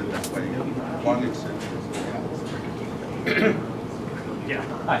are printed that way. Long extensions. Yeah.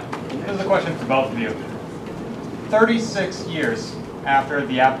 Hi. This is a question for both of you. 36 years after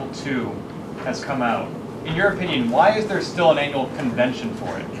the Apple II has come out, in your opinion, why is there still an annual convention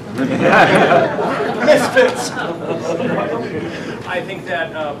for it? Misfits! I think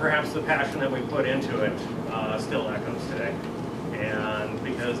that perhaps the passion that we put into it still echoes today. And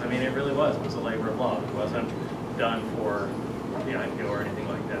because, I mean, it really was a labor of love. It wasn't done for, the IPO or anything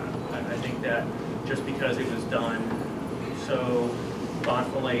like that. I think that just because it was done so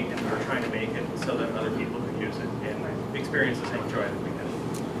thoughtfully and we were trying to make it so that other people could use it and experience the same joy that we did.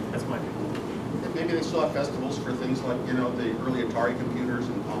 That's my opinion. Maybe they still have festivals for things like, you know, the early Atari computers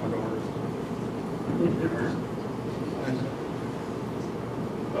and Commodores.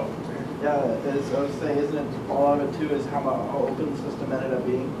 Yeah, as I was saying, isn't it, a lot of it too is how open the system ended up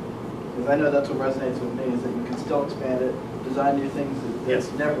being? Because I know that's what resonates with me, is that you can still expand it, design new things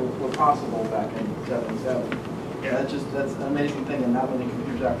that never were possible back in '77. Yeah. That's an amazing thing, and not many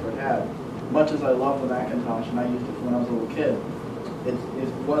computers after it had. Much as I love the Macintosh, and I used it when I was a little kid, it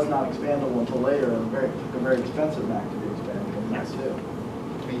was not expandable until later, and took a very expensive Mac to be expandable, and that too.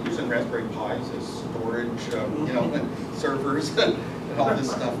 I mean, using Raspberry Pis as storage, you know, servers and all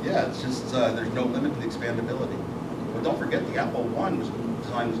this stuff. Yeah, it's just there's no limit to the expandability. But don't forget, the Apple I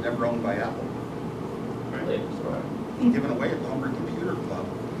design was never owned by Apple. Right. Given away at the Homebrew Computer Club.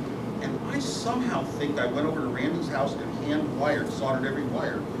 And I somehow think I went over to Randy's house and hand-wired, soldered every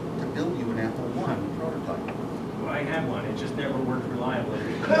wire to build you an Apple I prototype. Well, I had one. It just never worked reliably.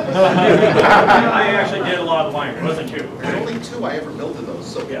 I actually did a lot of the wiring. It wasn't you. There's only 2 I ever built of those,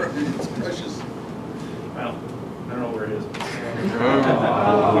 so yeah. It's precious. Well, I don't know where it is.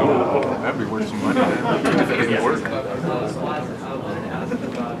 That'd be worth some money if it didn't work. So I wanted to ask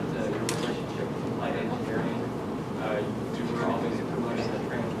about your relationship with light engineering. Do you always promote the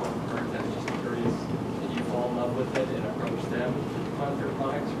transport current? I'm just curious, did you fall in love with it and approach them on their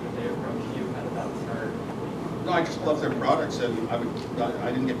products, or did they approach you kind of at the start? No, I just love their products, and I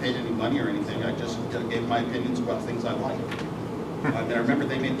didn't get paid any money or anything. I just gave my opinions about things I liked. And I remember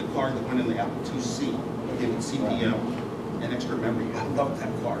they made the card that went in the Apple IIc. Gave it CPM and extra memory. I loved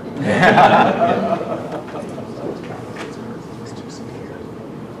that card.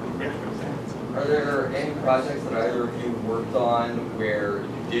 Are there any projects that either of you worked on where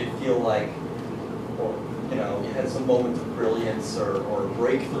you did feel like, or, you know, you had some moments of brilliance or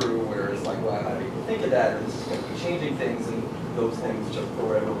breakthrough where it's like, wow, how did you think of that? Or this is going to be changing things, and those things just for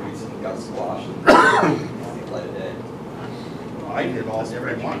whatever reason got squashed and let it in? I did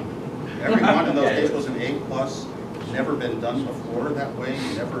every one. Every one of those days was an A+. Never been done before that way.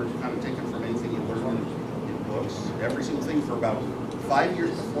 Never kind of taken from anything you learned in books. Every single thing for about 5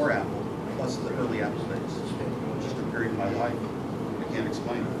 years before Apple, plus the early Apple days. Just a period of my life. I can't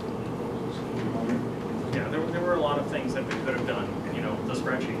explain it. Yeah, there were a lot of things that we could have done. You know, the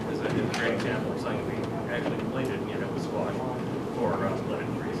spreadsheet is a great example of something we actually completed, and yet it was squashed for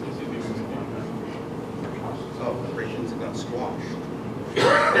limited reasons. So, great things that got squashed.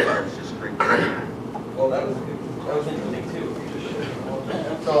 That was just great. Well, that was interesting too.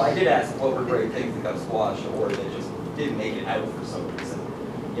 So I did ask what were great things that got squashed, or they just didn't make it out for some reason,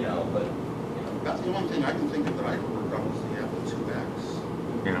 you know. But that's the one thing I can think of that I ever worked on was the Apple IIx.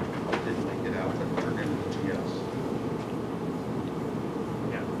 Yeah. It didn't make it out, but it turned into the GS.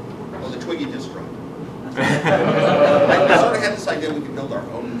 Yeah. Oh, the Twiggy disk drive. I sort of had this idea we could build our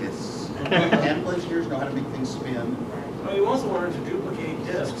own disks. Apple engineers know how to make things spin. Oh, you also learned to duplicate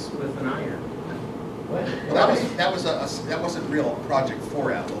disks with an iron. Well, that wasn't real project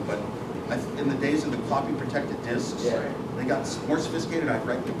for Apple, but in the days of the copy protected disks, they got more sophisticated. I'd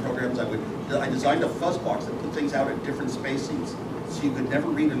write the programs. I designed a fuzz box that put things out at different spacings, so you could never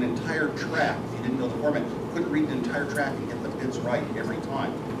read an entire track if you didn't know the format. You couldn't read an entire track and get the bits right every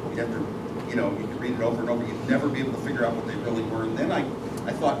time. You'd have to, you know, you could read it over and over. You'd never be able to figure out what they really were. And then I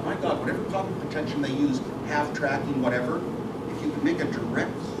thought, my God, whatever copy protection they use, half tracking, whatever, if you could make a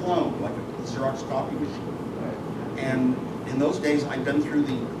direct clone, like a Xerox copy machine. And in those days, I'd been through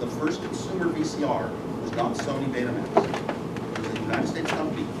the first consumer VCR. It was not Sony Betamax. It was a United States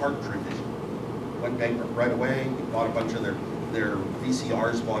company, Cartridge. Went bankrupt right away. We bought a bunch of their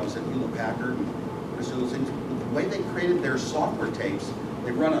VCRs while I was at Hewlett Packard. And those things. The way they created their software tapes,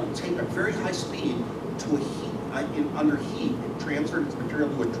 they run a tape at very high speed to a heat. Under heat, it transferred its material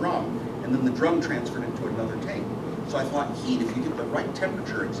to a drum, and then the drum transferred it to another tape. So I thought, heat, if you get the right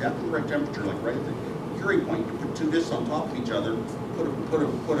temperature, exactly the right temperature, like right at the curing point, you put 2 discs on top of each other, put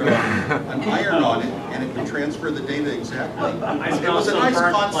an iron on it, and it would transfer the data exactly. It was a nice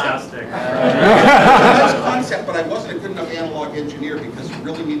concept. It was a nice concept, but I wasn't a good enough analog engineer because you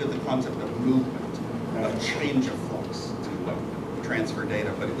really needed the concept of movement, of change of flux to transfer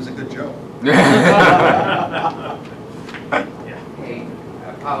data, but it was a good joke. Hey, I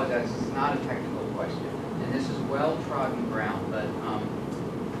apologize, this is not a technical question, and this is well-trodden ground, but I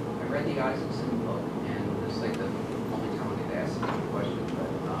read the Isaacson book, and this is like the only time I get to ask this question, but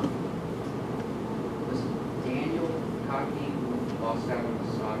was Daniel Cogney, who lost out on the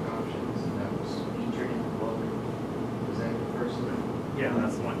stock options that was featured in the book, was that the person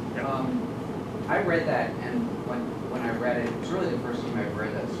read that, and when I read it, it was really the first time I've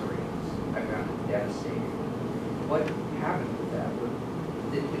read that story. I found it devastating. What happened with that?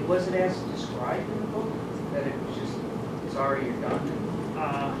 Was it as described in the book? That it was just, sorry, you're done?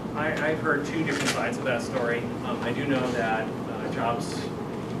 I've heard two different sides of that story. I do know that Jobs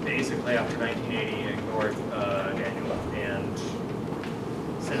basically after 1980 ignored Daniel, and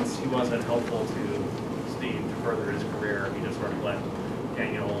since he wasn't helpful to Steve to further his career, he just sort of let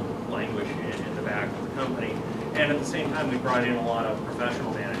Daniel languish in the back of the company. And at the same time, we brought in a lot of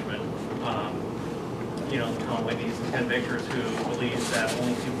professional management. You know, Tom Whitney's and Ken Victor's, who believes that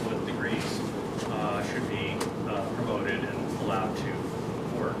only people with degrees should be promoted and allowed to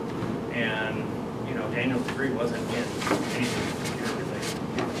work. And, you know, Daniel's degree wasn't in anything computer related.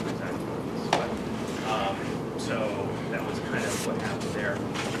 Exactly what it was. So that was kind of what happened there.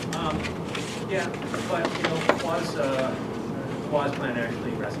 Yeah, but, you know, Woz plan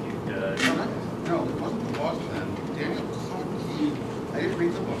actually rescued No, it wasn't the Woz plan. Daniel Kodke, I didn't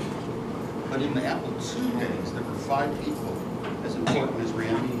read the book, but in the Apple II days, there were 5 people as important as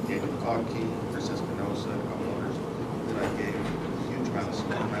Randy, David Kodke, Chris Espinosa, a couple others, that I gave a huge amount of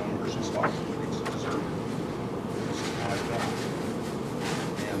support. My own personal stock deserved it. This is how I felt.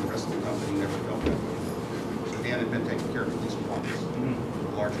 And the rest of the company never felt that way. So Dan had been taken care of at least once,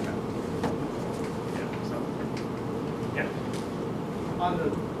 a large amount. On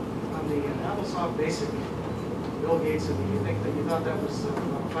the Applesoft BASIC, Bill Gates, and you think that you thought that was a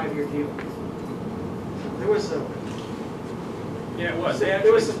 5-year deal. There was a yeah, it was.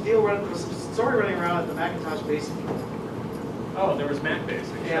 There was some deal running. There was some story running around at the Macintosh BASIC. Oh, there was Mac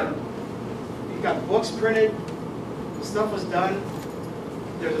BASIC. And you got books printed. The stuff was done.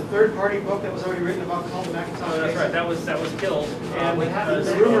 There's a third-party book that was already written about called the Macintosh BASIC. That's right. That was killed. And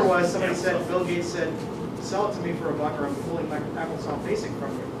the rumor was somebody said Bill Gates said, "Sell it to me for $1, or I'm pulling Applesoft BASIC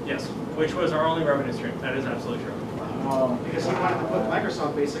from you." Yes, which was our only revenue stream. That is absolutely true. Because he wanted to put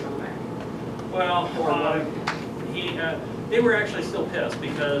Microsoft BASIC on the Mac. Well, they were actually still pissed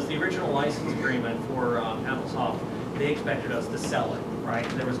because the original license agreement for Applesoft, they expected us to sell it, right?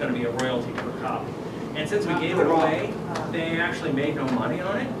 There was going to be a royalty per copy. And since we gave it away, they actually made no money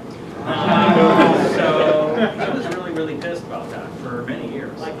on it. So he was really, really pissed about that for many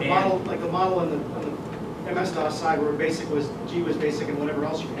years. Like the model on the MS-DOS side where BASIC was G was BASIC and whatever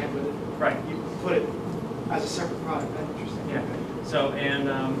else you can add with it. Right. You put it as a separate product. That's interesting. Yeah. So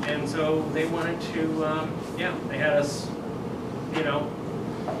and so they wanted to yeah, they had us, you know,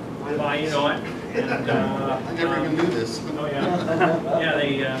 buy you know it. And I never even knew this. Oh yeah. Yeah,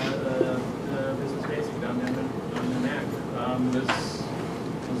 they Business BASIC on the Mac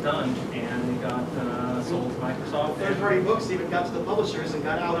was done, and it got sold to Microsoft. Third-party books even got to the publishers and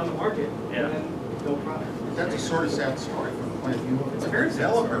got out on the market. Yeah. And then no product. That's a sort of sad story from the point of view of It's a the very sad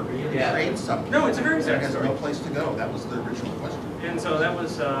developer. story. Yeah. Create something. No, it's a very sad It has story. no place to go. That was the original question. And so that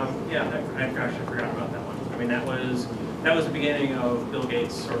was, yeah, I actually forgot about that one. I mean, that was the beginning of Bill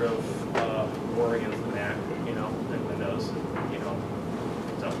Gates sort of war against the Mac, you know, and Windows, you know.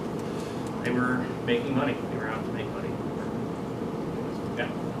 So they were making money. They were out to make money. Yeah.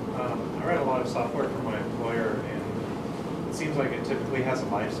 I read a lot of software for my employer, and it seems like it typically has a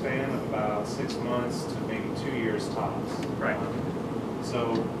lifespan of about 6 months to maybe 2 years tops. Right.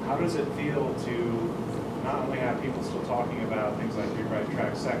 So how does it feel to not only have people still talking about things like the right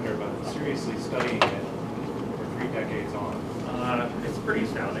track sector, but seriously studying it for 3 decades on? It's pretty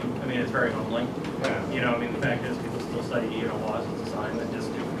astounding. I mean, it's very humbling. Yeah. You know, I mean, the fact is people still study, you know, Woz design, that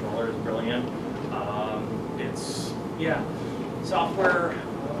disk controller is brilliant. It's, yeah, software,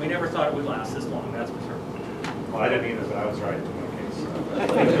 we never thought it would last this long, that's for sure. Well, I didn't either, but I was right in my case.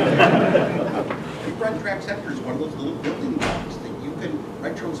 The right track sector is one of those little building blocks that you can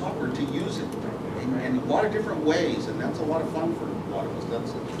write your own software to use it in a lot of different ways, and that's a lot of fun for a lot of us.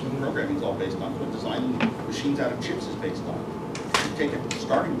 That's what programming is all based on. What designing machines out of chips is based on. You take a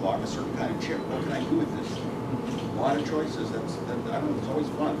starting block, a certain kind of chip. What can I do with this? A lot of choices. I don't know. It's always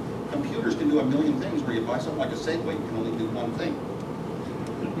fun. Computers can do a million things. Where you buy something like a Segway, you can only do one thing.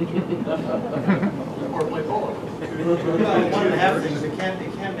 Or play polo. One and a half things. It can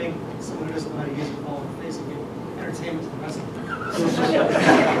make someone who doesn't know how to use it fall on the face and give entertainment to the rest of them.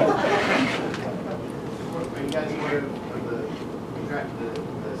 Are you guys aware of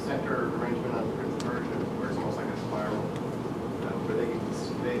the sector arrangement on the printed version where it's almost like a spiral? Where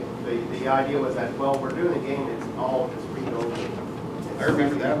the idea was that, well, we're doing a game, it's read only. I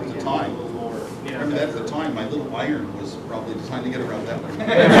remember that at the time. A little more. I remember that at the time. My little iron was probably designed to get around that one. It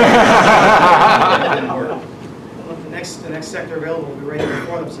didn't work. Well, the next sector available will be ready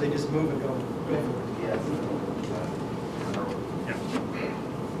before them, so they just move and go for it. Yes.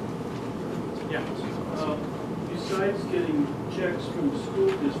 Yeah. Yeah. from school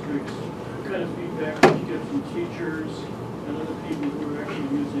districts, what kind of feedback did you get from teachers and other people who are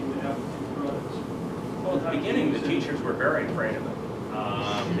actually using the Apple II products? Well, at the beginning, the teachers were very afraid of it.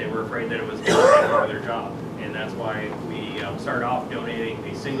 They were afraid that it was going to take over their job. And that's why we started off donating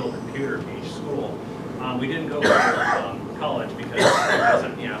a single computer to each school. We didn't go for college because it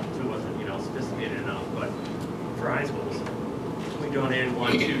wasn't, Apple II wasn't, sophisticated enough. But for high schools, we donated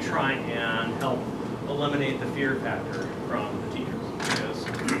one to try and help eliminate the fear factor from the teachers. Because,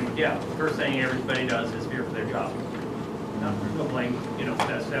 the first thing everybody does is fear for their job. No blame,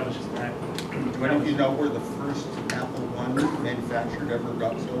 that was just that. When do you know where the first Apple I manufactured ever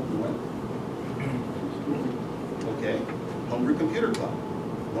got sold and when? Okay, Homebrew Computer Club.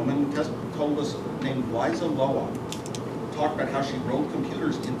 A woman told us, named Liza Loa, talked about how she rolled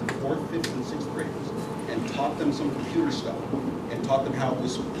computers into 4th, 5th, and 6th graders and taught them some computer stuff and taught them how it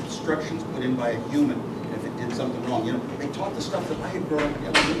was instructions put in by a human and if it did something wrong. They taught the stuff that I had grown up in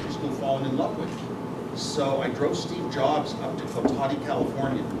elementary school falling in love with. So I drove Steve Jobs up to Cotati,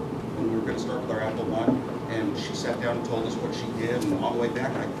 California when we were going to start with our Apple I, and she sat down and told us what she did, and on the way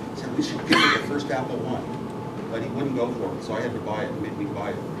back I said, we should give her the first Apple I. But he wouldn't go for it, so I had to buy it. He made me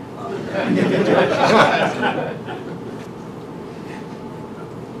buy it.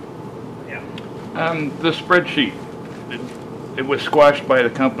 The spreadsheet, it was squashed by the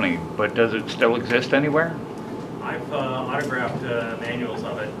company, but does it still exist anywhere? I've autographed manuals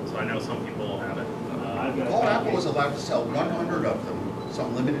of it, so I know some people have it. All Apple was allowed to sell 100 of them,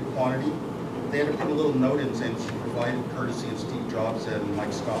 some limited quantity. They had to put a little note in saying it's provided courtesy of Steve Jobs and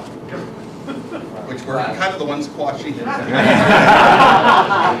Mike Scott, which were kind of the ones squashing it. But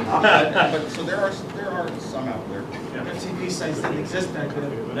so there are some out there. FTP sites didn't exist back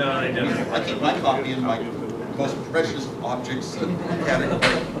then. No, they didn't. I keep my copy in my most precious objects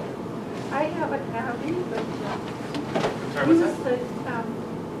category. I have a copy, but Sorry, he what's was the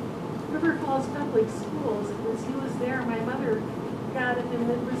River Falls Public Schools. He was there. My mother got it, and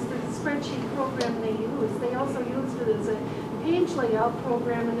it was the spreadsheet program they used. They also used it as a page layout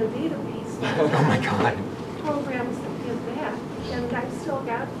program and a database. Oh my God. Programs that did that. And I've still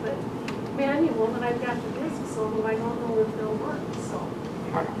got the manual, and I've got the discs, although I don't know if they'll work, so.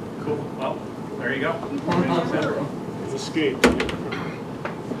 Cool. Well, there you go. Escape.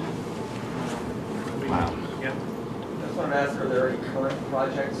 Wow. Yep. I just wanted to ask, are there any current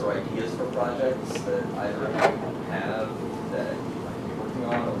projects or ideas for projects that either of you have that you might be working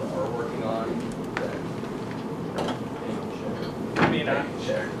on or are working on that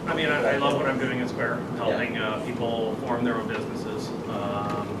I love what I'm doing at Square, helping people form their own businesses.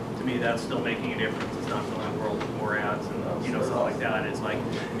 To me, that's still making a difference. It's not filling the world with more ads and stuff like that. It's like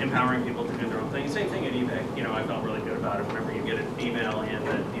empowering people to do their own thing. Same thing at eBay. I felt really good about it whenever you get an email in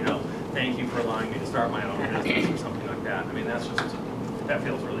that thank you for allowing me to start my own business or something like that. That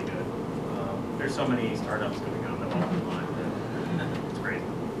feels really good. There's so many startups going on that all online. It's great.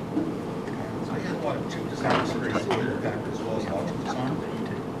 So I had a lot of chip design experience in as well as logic design,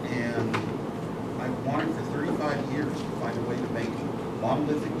 and I wanted for 35 years to find a way to make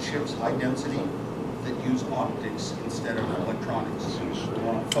monolithic chips, high density, that use optics instead of electronics.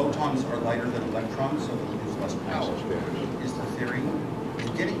 Photons are lighter than electrons, so they'll use less power, is the theory.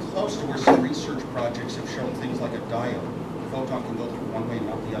 Getting close to where some research projects have shown things like a diode. A photon can go through one way,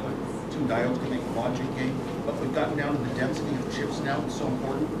 not the other. 2 diodes can make a logic gate, but we've gotten down to the density of chips now. It's so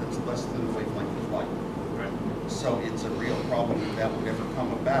important that it's less than the wavelength of light. Right. So it's a real problem if that would ever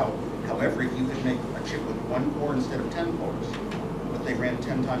come about. However, if you could make a chip with 1 core instead of 10 cores, but they ran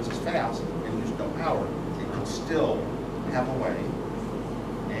 10 times as fast and used no power, it could still have a way.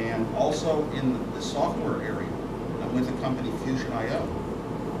 And also in the software area, I'm with the company Fusion.io,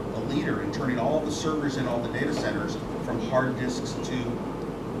 a leader in turning all the servers in all the data centers from hard disks to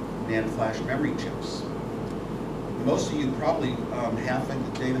NAND flash memory chips. Most of you probably half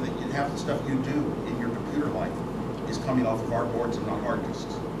of the data half the stuff you do in your computer life is coming off of our boards and not hard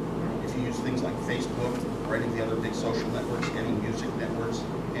disks. If you use things like Facebook or any of the other big social networks, any music networks,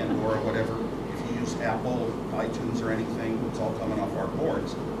 Pandora, whatever, if you use Apple, iTunes, or anything, it's all coming off our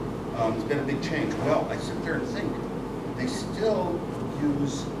boards. It's been a big change. Well, I sit there and think, they still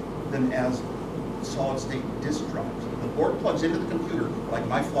use them as solid-state disk drives. The board plugs into the computer like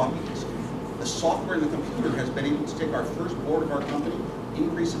my floppy disk. The software in the computer has been able to take our first board of our company,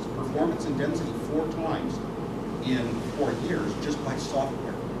 increase its performance and density 4 times in 4 years just by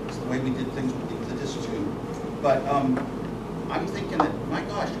software. It's the way we did things with the disk too. But I'm thinking that, my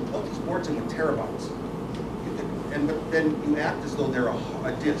gosh, you plug these boards in with terabytes. But then you act as though they're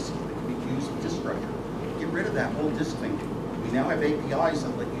a disk that can be used with disk structure. Get rid of that whole disk thing. We now have APIs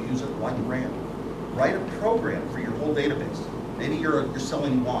that let you use it like RAM. Write a program for your whole database Maybe you're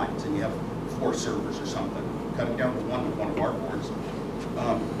selling wines and you have 4 servers or something. Cut it down to 1 with one of our boards.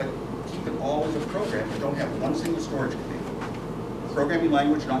 But keep it all as a program. You don't have one single storage command. Programming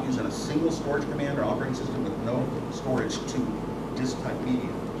language not using a single storage command or operating system with no storage to disk type media.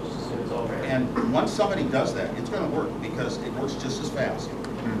 And once somebody does that, it's going to work because it works just as fast.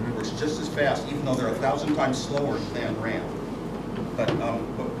 It works just as fast, even though they're 1,000 times slower than RAM. But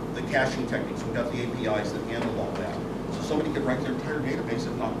the caching techniques, we've got the APIs that handle all that. So somebody could write their entire database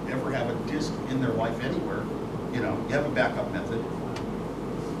and not ever have a disk in their life anywhere. You know, you have a backup method.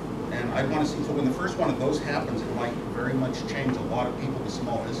 And I want to see, so when the first one of those happens, it might very much change a lot of people, the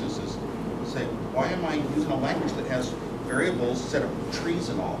small businesses, say, why am I using a language that has variables set of trees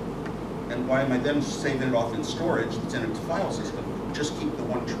and all? And why am I then saving it off in storage that's in its file system? Just keep the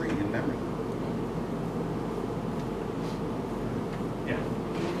one tree in memory. Yeah.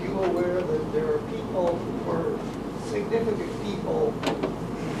 Are you aware that there are people who are significant people in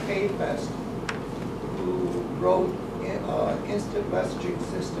KFest who wrote instant messaging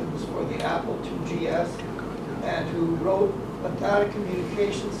systems for the Apple IIgs and who wrote a data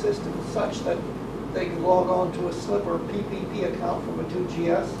communication system such that they could log on to a Slipper PPP account from a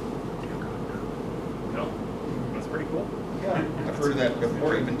 2GS? No, that's pretty cool. Yeah. I've heard of that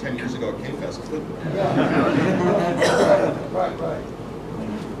before, even 10 years ago at KFest. Yeah. Right.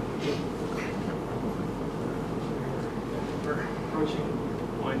 We're approaching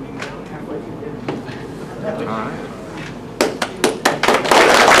winding down halfway through dinner. All right.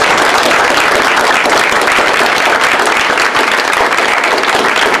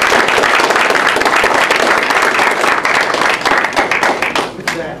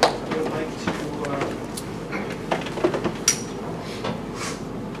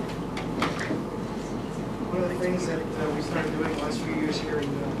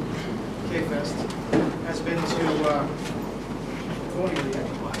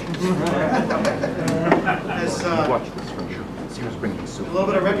 A little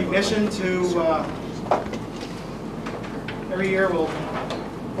bit of recognition to, every year we'll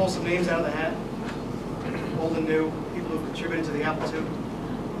pull some names out of the hat, old and new, people who've contributed to the Apple II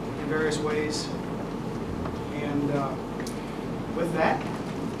in various ways. And with that,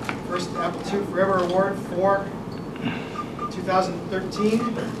 first Apple II Forever Award for 2013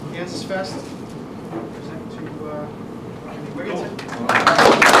 KansasFest. Present to Randy Wigginton.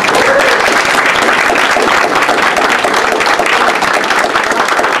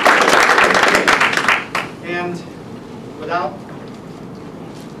 And without,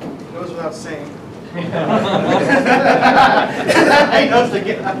 it goes without saying. I know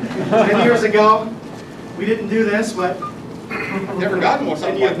 10 years ago, we didn't do this, but never gotten one.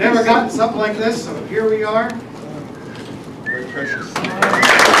 Never gotten something like this, so here we are. Very precious.